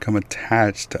 they become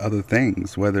attached to other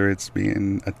things, whether it's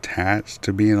being attached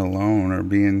to being alone or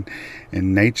being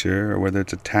in nature, or whether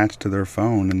it's attached to their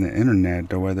phone and the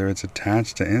internet, or whether it's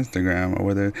attached to Instagram, or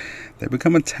whether they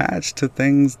become attached to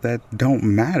things that don't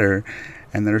matter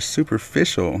and that are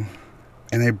superficial,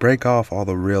 and they break off all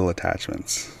the real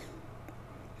attachments,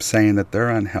 saying that they're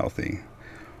unhealthy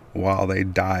while they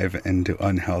dive into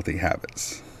unhealthy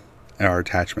habits. Or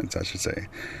attachments, I should say.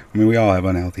 I mean, we all have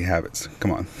unhealthy habits.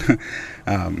 Come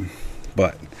on.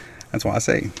 But that's why I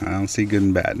say I don't see good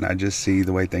and bad, and I just see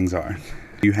the way things are.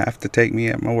 You have to take me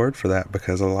at my word for that,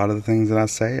 because a lot of the things that I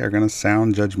say are going to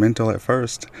sound judgmental at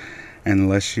first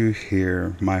unless you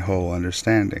hear my whole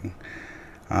understanding.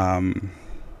 And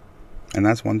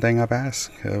that's one thing I've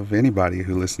asked of anybody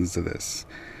who listens to this.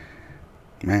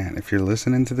 Man, if you're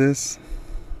listening to this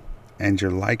and you're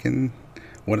liking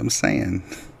what I'm saying,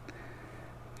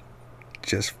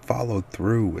 just follow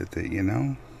through with it, you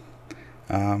know?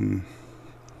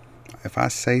 If I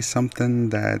say something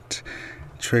that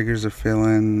triggers a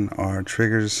feeling or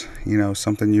triggers,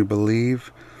 something you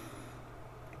believe,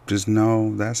 just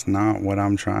know that's not what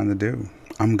I'm trying to do.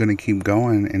 I'm going to keep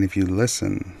going, and if you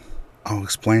listen, I'll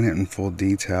explain it in full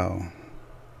detail,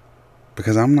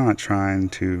 because I'm not trying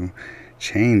to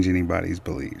change anybody's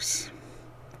beliefs.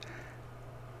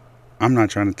 I'm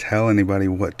not trying to tell anybody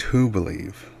what to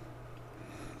believe.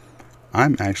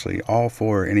 I'm actually all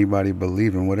for anybody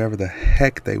believing whatever the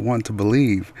heck they want to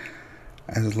believe,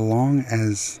 as long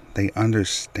as they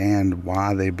understand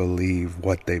why they believe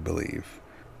what they believe.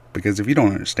 Because if you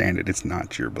don't understand it, it's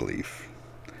not your belief.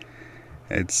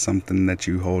 It's something that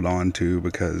you hold on to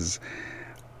because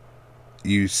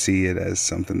you see it as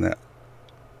something that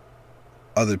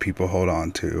other people hold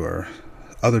on to or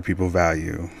other people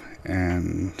value,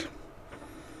 and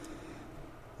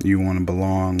you want to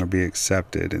belong or be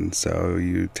accepted, and so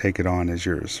you take it on as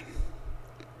yours.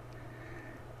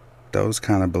 Those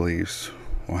kind of beliefs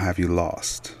will have you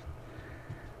lost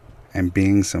and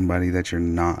being somebody that you're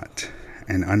not,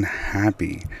 and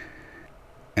unhappy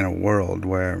in a world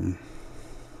where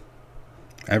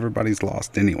everybody's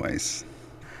lost anyways.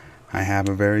 I have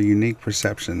a very unique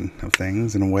perception of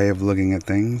things and a way of looking at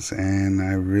things, and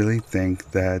I really think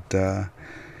that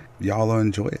y'all will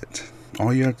enjoy it.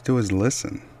 All you have to do is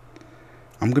listen.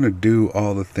 I'm going to do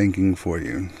all the thinking for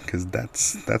you, because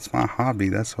that's my hobby.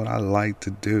 That's what I like to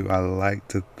do. I like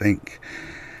to think.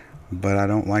 But I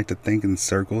don't like to think in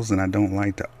circles, and I don't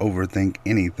like to overthink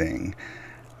anything.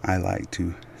 I like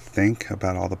to think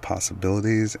about all the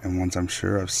possibilities, and once I'm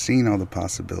sure I've seen all the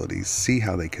possibilities, see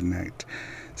how they connect,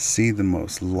 see the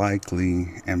most likely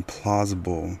and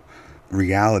plausible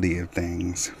reality of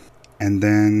things, and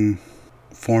then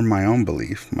form my own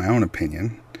belief, my own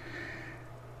opinion.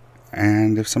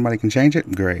 And if somebody can change it,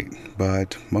 great.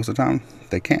 But most of the time,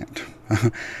 they can't.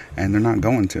 And they're not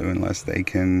going to unless they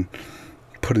can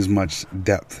put as much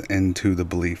depth into the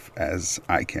belief as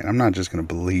I can. I'm not just going to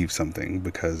believe something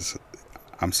because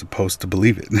I'm supposed to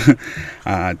believe it.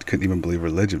 I couldn't even believe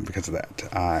religion because of that.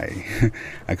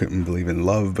 I couldn't believe in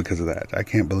love because of that. I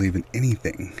can't believe in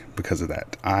anything because of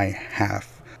that. I have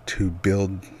to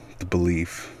build the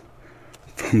belief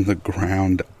from the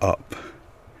ground up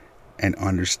and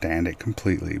understand it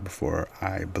completely before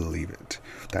I believe it.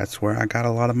 That's where I got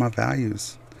a lot of my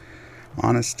values.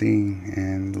 Honesty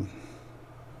and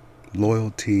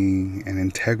loyalty and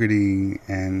integrity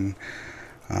and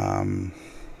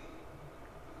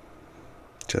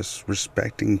just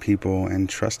respecting people and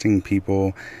trusting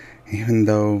people even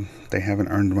though they haven't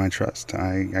earned my trust.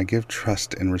 I give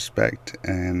trust and respect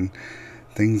and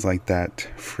things like that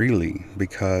freely,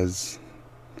 because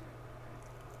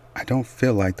I don't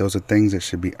feel like those are things that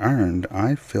should be earned.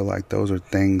 I feel like those are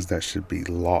things that should be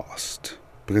lost.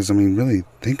 Because, really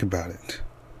think about it.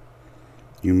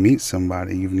 You meet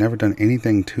somebody, you've never done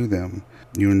anything to them,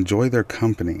 you enjoy their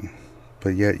company,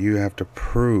 but yet you have to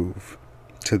prove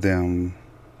to them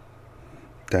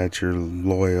that you're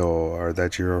loyal, or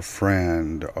that you're a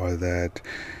friend, or that,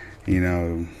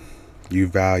 you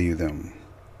value them.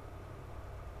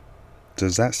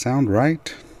 Does that sound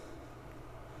right?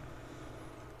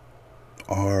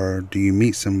 Or do you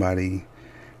meet somebody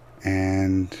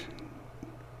and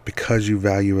because you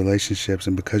value relationships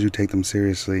and because you take them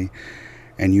seriously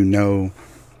and you know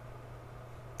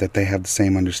that they have the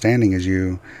same understanding as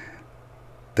you,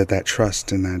 that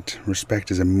trust and that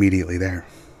respect is immediately there?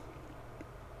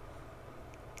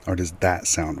 Or does that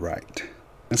sound right?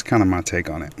 That's kind of my take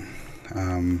on it.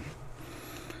 And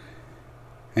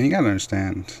you gotta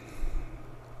understand,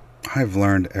 I've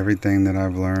learned everything that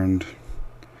I've learned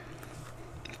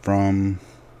from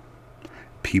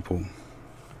people.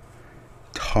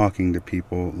 talking to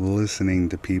people, listening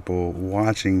to people,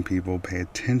 watching people,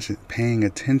 paying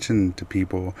attention to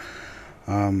people.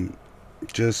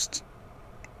 Just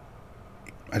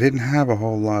I didn't have a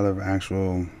whole lot of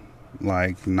actual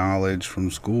like knowledge from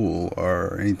school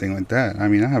or anything like that. I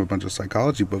mean, I have a bunch of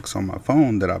psychology books on my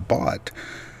phone that I bought,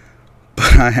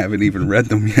 but I haven't even read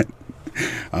them yet.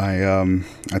 I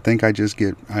think I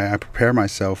prepare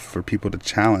myself for people to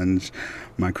challenge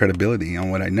my credibility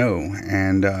on what I know,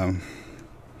 and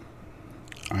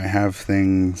I have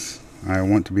things I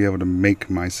want to be able to make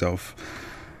myself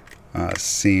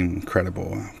seem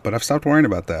credible. But I've stopped worrying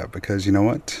about that because you know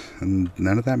what?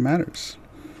 None of that matters.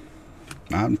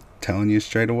 I'm telling you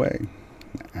straight away.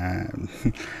 I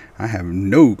have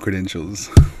no credentials.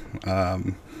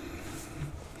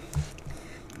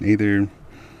 Either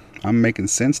I'm making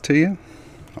sense to you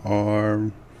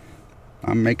or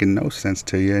I'm making no sense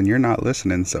to you and you're not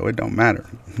listening, so it don't matter.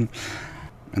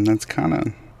 And that's kind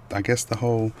of, I guess, the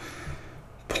whole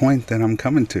point that I'm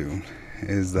coming to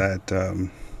is that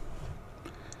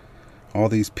all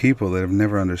these people that have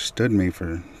never understood me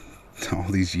for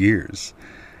all these years,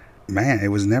 man, it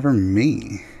was never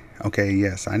me. Okay,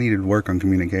 yes, I needed work on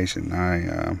communication.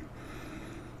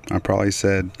 I probably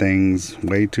said things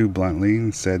way too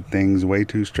bluntly, said things way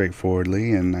too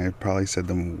straightforwardly, and I probably said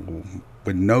them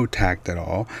with no tact at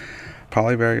all.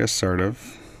 Probably very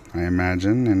assertive, I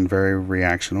imagine, and very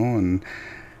reactional and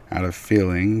out of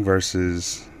feeling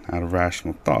versus out of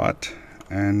rational thought.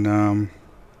 And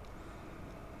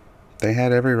they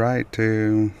had every right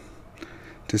to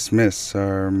dismiss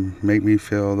or make me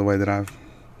feel the way that I've,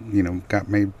 got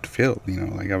made to feel,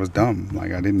 like I was dumb,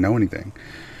 like I didn't know anything.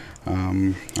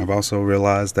 I've also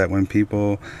realized that when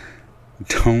people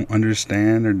don't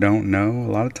understand or don't know,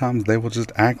 a lot of times they will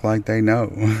just act like they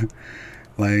know.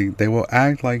 Like they will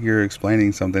act like you're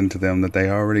explaining something to them that they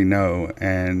already know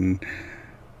and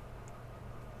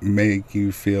make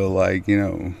you feel like,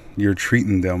 you're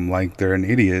treating them like they're an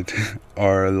idiot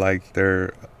or like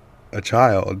they're a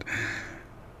child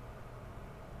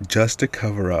just to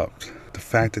cover up the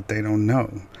fact that they don't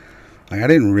know. Like, I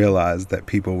didn't realize that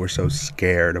people were so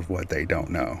scared of what they don't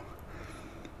know.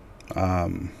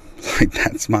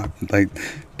 That's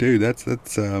dude,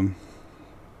 that's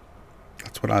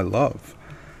what I love.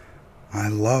 I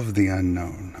love the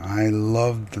unknown. I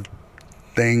love the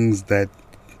things that,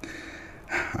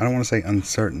 I don't want to say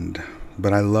uncertain,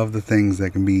 but I love the things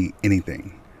that can be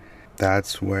anything.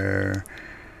 That's where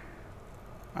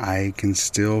I can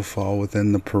still fall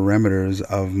within the parameters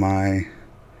of my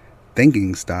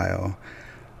thinking style,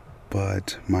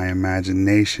 but my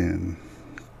imagination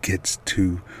gets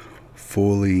to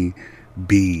fully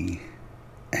be,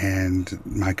 and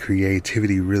my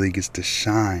creativity really gets to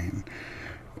shine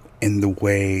in the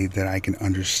way that I can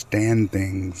understand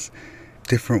things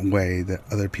different way that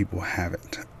other people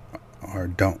haven't or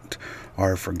don't or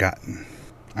have forgotten.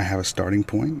 I have a starting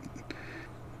point,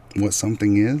 what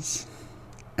something is,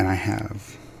 and I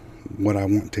have what I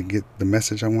want to get, the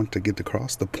message I want to get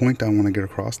across, the point I want to get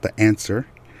across, the answer.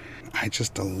 I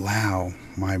just allow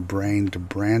my brain to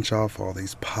branch off all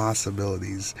these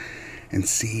possibilities and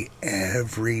see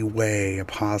every way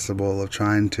possible of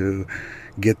trying to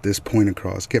get this point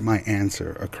across, get my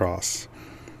answer across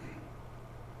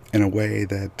in a way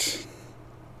that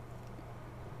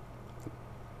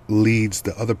leads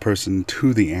the other person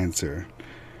to the answer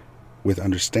with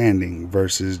understanding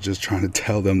versus just trying to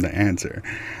tell them the answer.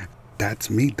 That's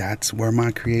me. That's where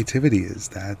my creativity is.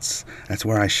 That's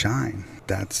where I shine.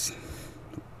 That's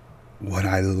what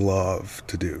I love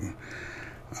to do.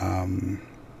 A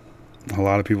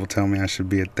lot of people tell me I should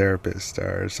be a therapist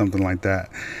or something like that.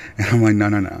 And I'm like, no, I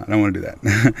don't want to do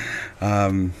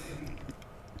that.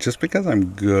 Just because I'm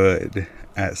good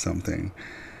at something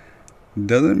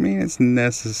doesn't mean it's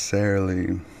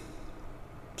necessarily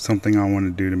something I want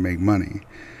to do to make money.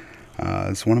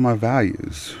 It's one of my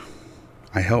values.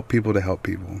 I help people to help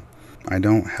people. I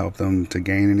don't help them to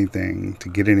gain anything, to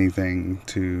get anything,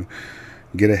 to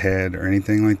get ahead or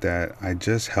anything like that. I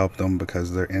just help them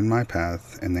because they're in my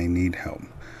path and they need help.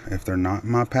 If they're not in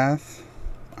my path,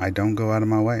 I don't go out of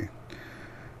my way.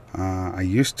 I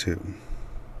used to,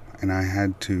 and I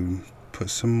had to put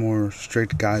some more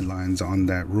strict guidelines on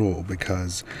that rule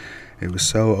because it was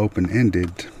so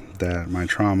open-ended that my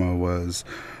trauma was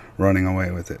running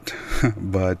away with it.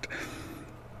 But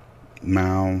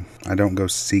now I don't go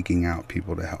seeking out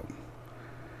people to help.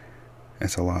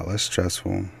 It's a lot less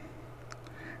stressful.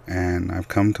 And I've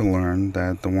come to learn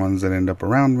that the ones that end up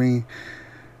around me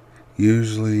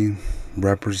usually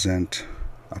represent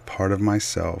a part of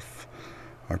myself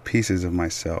or pieces of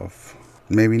myself.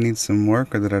 Maybe need some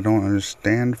work or that I don't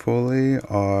understand fully,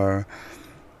 or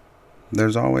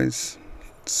there's always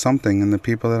something in the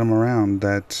people that I'm around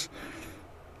that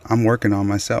I'm working on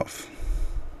myself.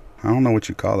 I don't know what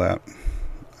you call that.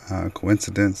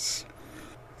 Coincidence.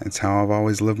 It's how I've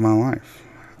always lived my life.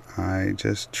 I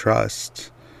just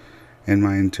trust in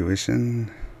my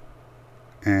intuition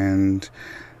and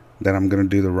that I'm going to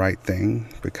do the right thing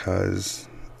because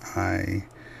I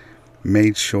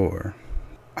made sure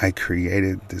I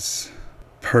created this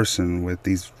person with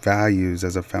these values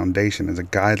as a foundation, as a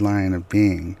guideline of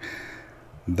being,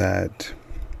 that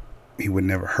he would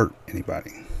never hurt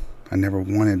anybody. I never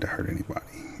wanted to hurt anybody.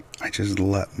 I just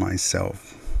let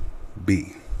myself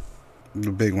be.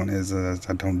 The big one is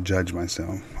I don't judge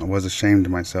myself. I was ashamed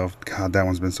of myself. God, that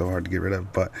one's been so hard to get rid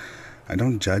of. But I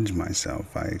don't judge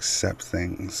myself. I accept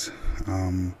things.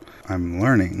 I'm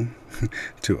learning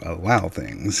to allow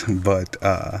things. But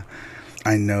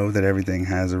I know that everything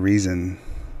has a reason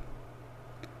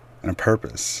and a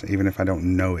purpose, even if I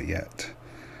don't know it yet.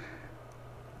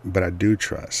 But I do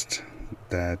trust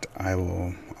that I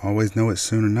will always know it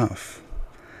soon enough.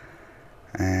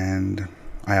 And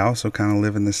I also kind of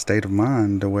live in this state of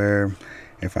mind to where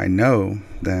if I know,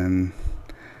 then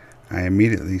I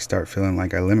immediately start feeling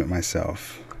like I limit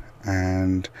myself,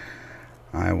 and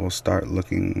I will start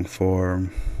looking for,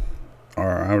 or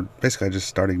I would basically just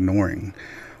start ignoring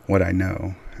what I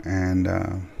know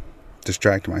and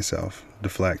distract myself,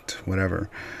 deflect, whatever,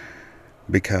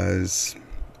 because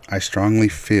I strongly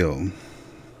feel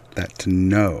that to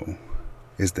know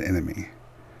is the enemy.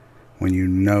 When you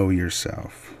know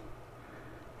yourself,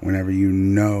 whenever you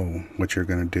know what you're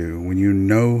going to do, when you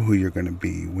know who you're going to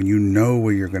be, when you know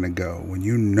where you're going to go, when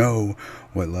you know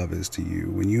what love is to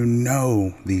you, when you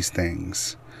know these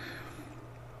things,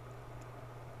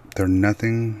 they're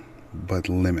nothing but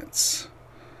limits.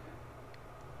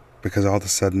 Because all of a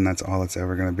sudden, that's all it's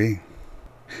ever going to be.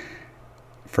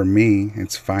 For me,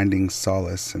 it's finding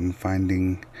solace and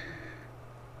finding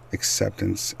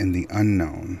acceptance in the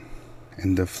unknown,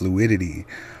 in the fluidity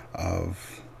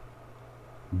of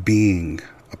being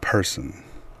a person,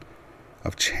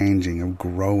 of changing, of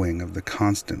growing, of the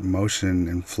constant motion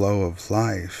and flow of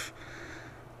life.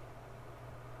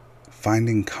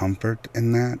 Finding comfort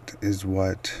in that is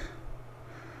what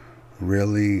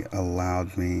really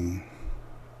allowed me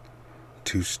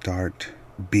to start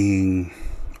being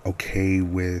okay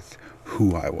with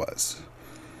who I was.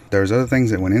 There's other things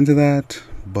that went into that,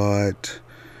 but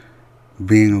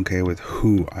being okay with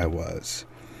who I was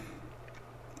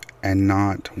and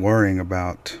not worrying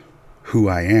about who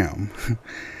I am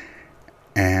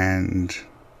and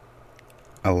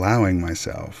allowing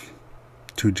myself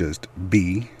to just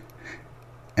be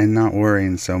and not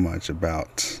worrying so much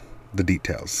about the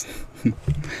details.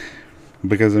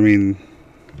 Because, I mean,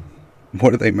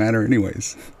 what do they matter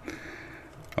anyways?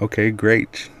 Okay,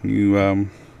 great. You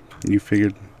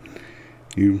figured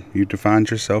you defined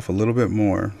yourself a little bit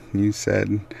more. You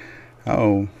said,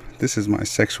 oh, this is my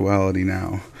sexuality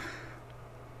now.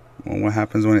 Well, what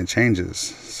happens when it changes?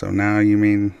 So now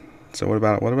so what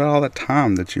about all that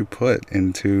time that you put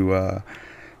into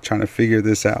trying to figure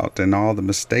this out and all the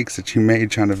mistakes that you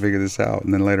made trying to figure this out,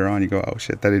 and then later on you go, oh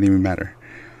shit, that didn't even matter.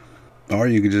 Or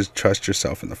you could just trust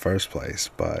yourself in the first place,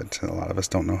 but a lot of us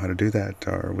don't know how to do that,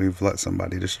 or we've let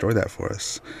somebody destroy that for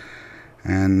us.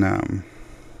 And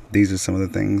these are some of the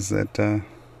things that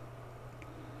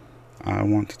I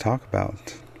want to talk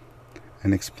about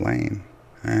and explain.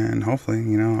 And hopefully,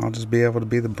 I'll just be able to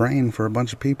be the brain for a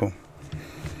bunch of people.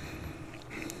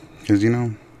 Because,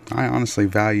 I honestly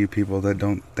value people that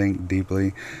don't think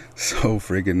deeply so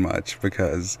friggin' much,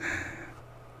 because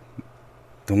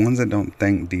the ones that don't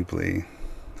think deeply,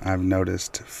 I've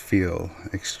noticed, feel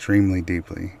extremely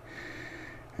deeply.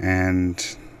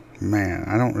 And man,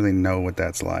 I don't really know what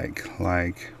that's like.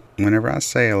 Like, whenever I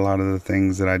say a lot of the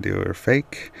things that I do are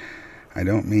fake, I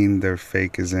don't mean they're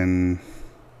fake as in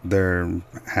they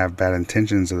have bad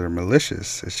intentions or they're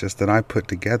malicious. It's just that I put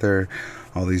together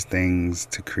all these things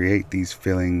to create these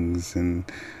feelings and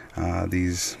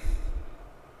these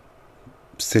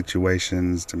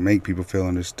situations to make people feel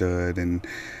understood, and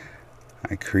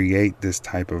I create this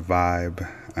type of vibe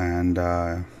and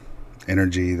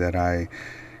energy that I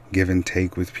give and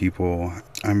take with people.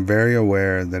 I'm very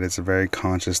aware that it's a very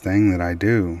conscious thing that I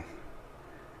do,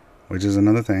 which is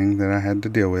another thing that I had to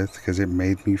deal with because it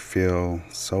made me feel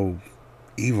so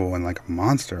evil and like a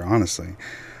monster, honestly.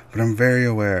 But I'm very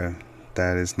aware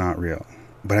that it's not real.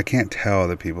 But I can't tell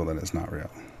the people that it's not real.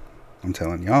 I'm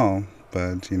telling y'all,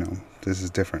 but this is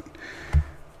different.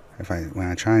 When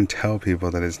I try and tell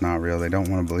people that it's not real, they don't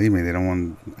want to believe me. They don't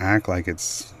want to act like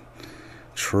it's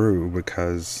true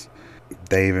because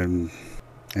they've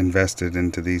invested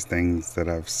into these things that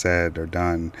I've said or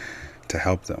done to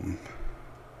help them.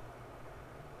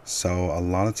 So a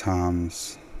lot of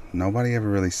times, nobody ever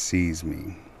really sees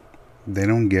me. They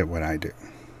don't get what I do.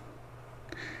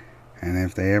 And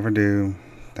if they ever do,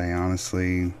 they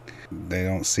honestly, they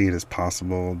don't see it as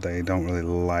possible. They don't really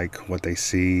like what they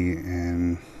see.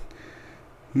 And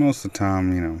most of the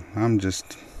time, I'm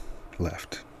just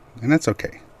left. And that's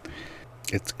okay.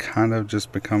 It's kind of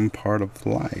just become part of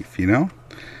life,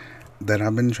 that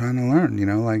I've been trying to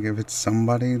learn, like if it's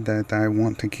somebody that I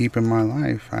want to keep in my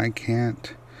life, I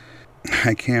can't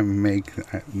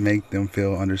make them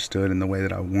feel understood in the way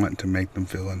that I want to make them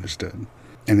feel understood.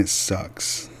 And it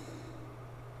sucks.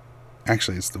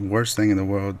 Actually, it's the worst thing in the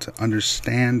world to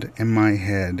understand in my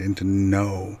head and to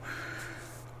know,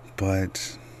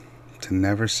 but to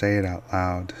never say it out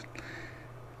loud,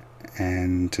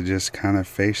 and to just kind of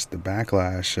face the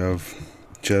backlash of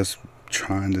just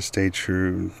trying to stay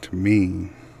true to me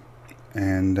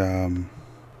and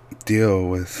deal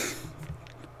with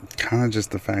kind of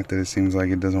just the fact that it seems like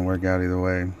it doesn't work out either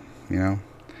way.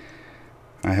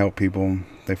 I help people,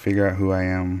 they figure out who I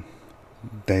am,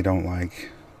 they don't like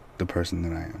the person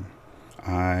that I am.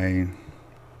 I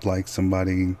like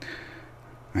somebody,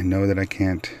 I know that I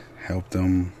can't help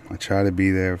them. I try to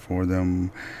be there for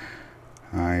them.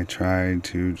 I try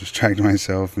to distract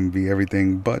myself and be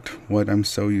everything but what I'm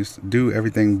so used to do,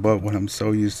 everything but what I'm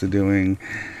so used to doing.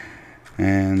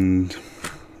 And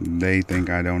they think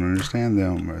I don't understand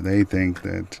them, or they think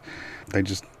that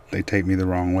they take me the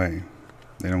wrong way.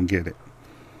 They don't get it.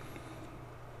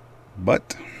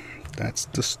 But that's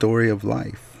the story of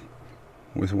life.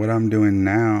 With what I'm doing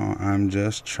now, I'm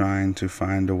just trying to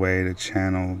find a way to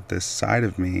channel this side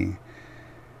of me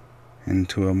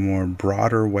into a more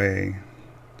broader way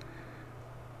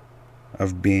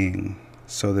of being,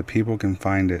 so that people can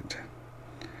find it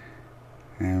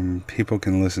and people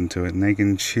can listen to it and they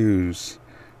can choose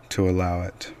to allow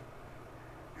it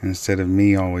instead of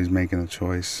me always making a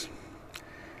choice.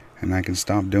 And I can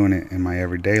stop doing it in my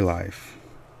everyday life,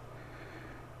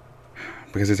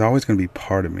 because it's always going to be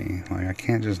part of me. Like, I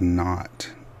can't just not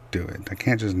do it. I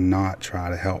can't just not try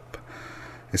to help.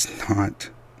 It's not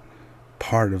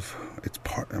part of,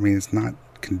 it's not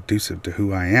conducive to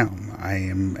who I am. I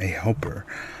am a helper.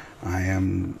 I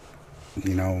am,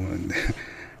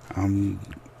 I'm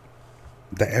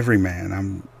the everyman.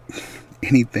 I'm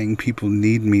anything people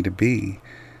need me to be.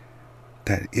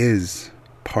 That is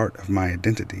part of my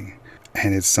identity.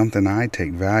 And it's something I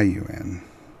take value in.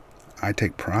 I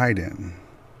take pride in.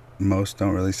 Most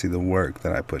don't really see the work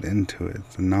that I put into it,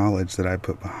 the knowledge that I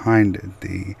put behind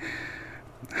it,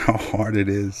 how hard it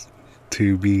is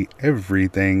to be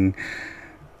everything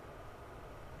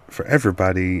for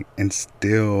everybody and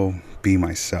still be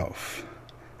myself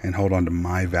and hold on to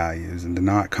my values and to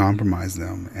not compromise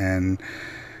them and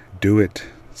do it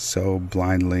so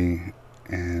blindly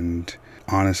and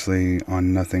honestly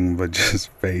on nothing but just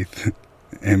faith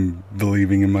and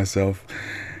believing in myself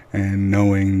and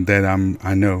knowing that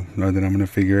I know that I'm going to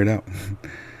figure it out.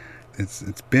 It's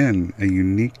been a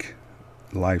unique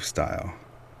lifestyle,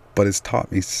 but it's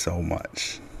taught me so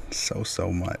much,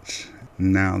 so much.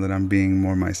 Now that I'm being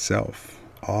more myself,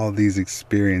 all these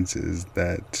experiences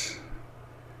that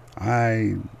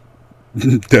I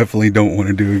definitely don't want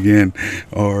to do again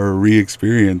or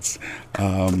re-experience,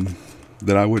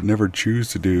 that I would never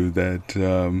choose to do,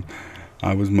 that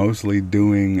I was mostly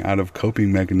doing out of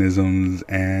coping mechanisms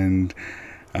and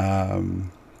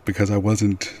because I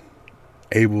wasn't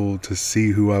able to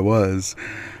see who I was,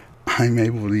 I'm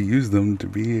able to use them to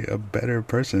be a better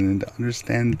person and to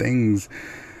understand things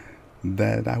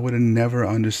that I would have never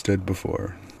understood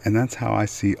before. And that's how I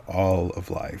see all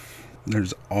of life.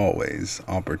 There's always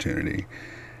opportunity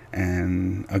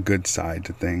and a good side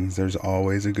to things. There's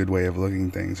always a good way of looking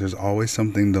at things. There's always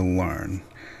something to learn.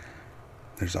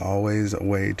 There's always a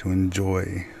way to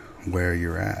enjoy where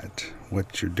you're at,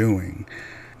 what you're doing.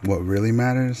 What really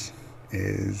matters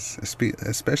is,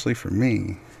 especially for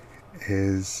me,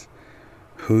 is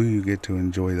who you get to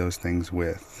enjoy those things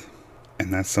with.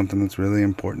 And that's something that's really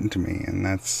important to me. And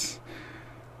that's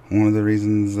one of the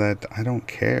reasons that I don't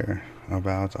care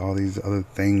about all these other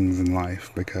things in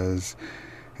life, because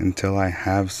until I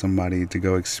have somebody to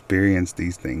go experience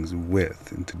these things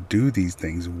with and to do these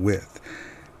things with,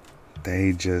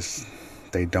 they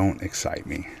don't excite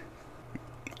me.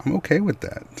 I'm okay with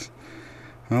that.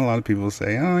 A lot of people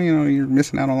say, oh, you're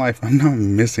missing out on life. I'm not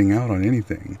missing out on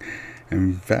anything.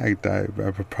 In fact, I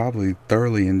probably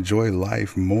thoroughly enjoy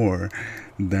life more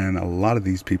than a lot of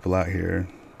these people out here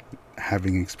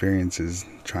having experiences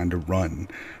trying to run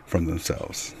from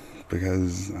themselves,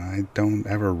 because I don't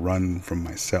ever run from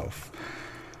myself.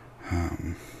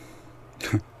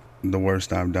 The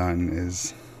worst I've done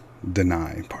is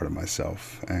deny part of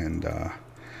myself, and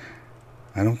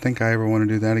I don't think I ever want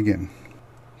to do that again.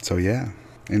 So yeah,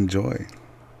 enjoy.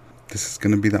 This is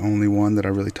going to be the only one that I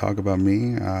really talk about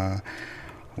me.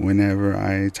 Whenever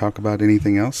I talk about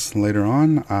anything else later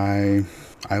on, I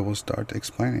will start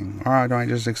explaining. Or I don't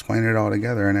just explain it all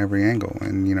together in every angle,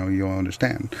 and you'll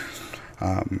understand.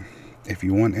 If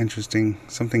you want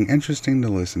something interesting to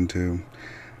listen to,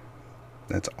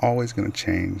 that's always going to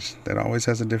change, that always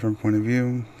has a different point of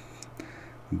view,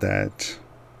 that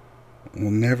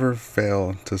will never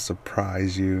fail to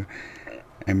surprise you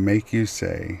and make you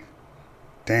say,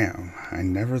 damn, I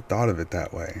never thought of it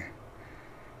that way.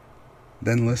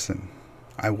 Then listen.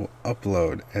 I will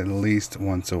upload at least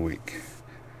once a week.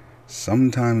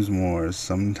 Sometimes more,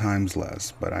 sometimes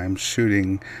less, but I'm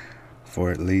shooting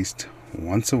for at least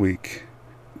once a week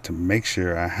to make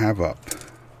sure I have up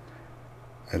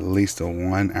at least a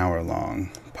 1 hour long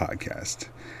podcast.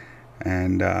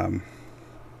 And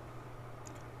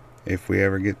if we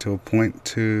ever get to a point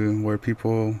to where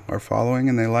people are following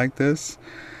and they like this,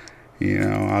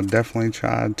 I'll definitely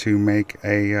try to make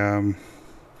a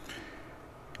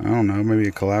I don't know, maybe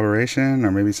a collaboration, or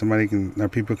maybe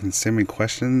people can send me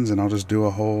questions, and I'll just do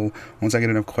once I get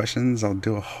enough questions, I'll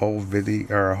do a whole video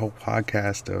or a whole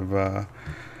podcast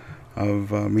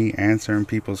of me answering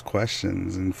people's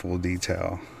questions in full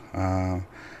detail.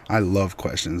 I love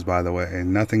questions, by the way,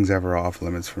 and nothing's ever off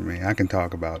limits for me. I can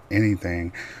talk about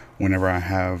anything whenever I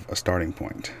have a starting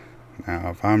point.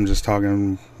 Now, if I'm just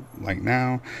talking like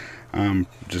now, I'm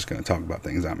just going to talk about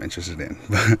things I'm interested in.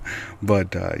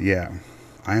 But yeah,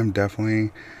 I am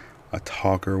definitely a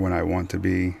talker when I want to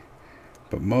be,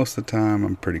 but most of the time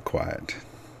I'm pretty quiet.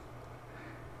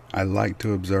 I like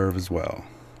to observe as well,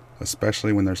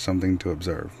 especially when there's something to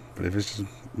observe. But if it's just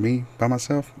me by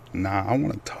myself, I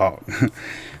want to talk.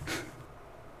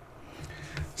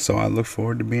 So I look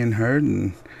forward to being heard,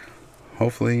 and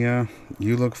hopefully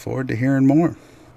you look forward to hearing more.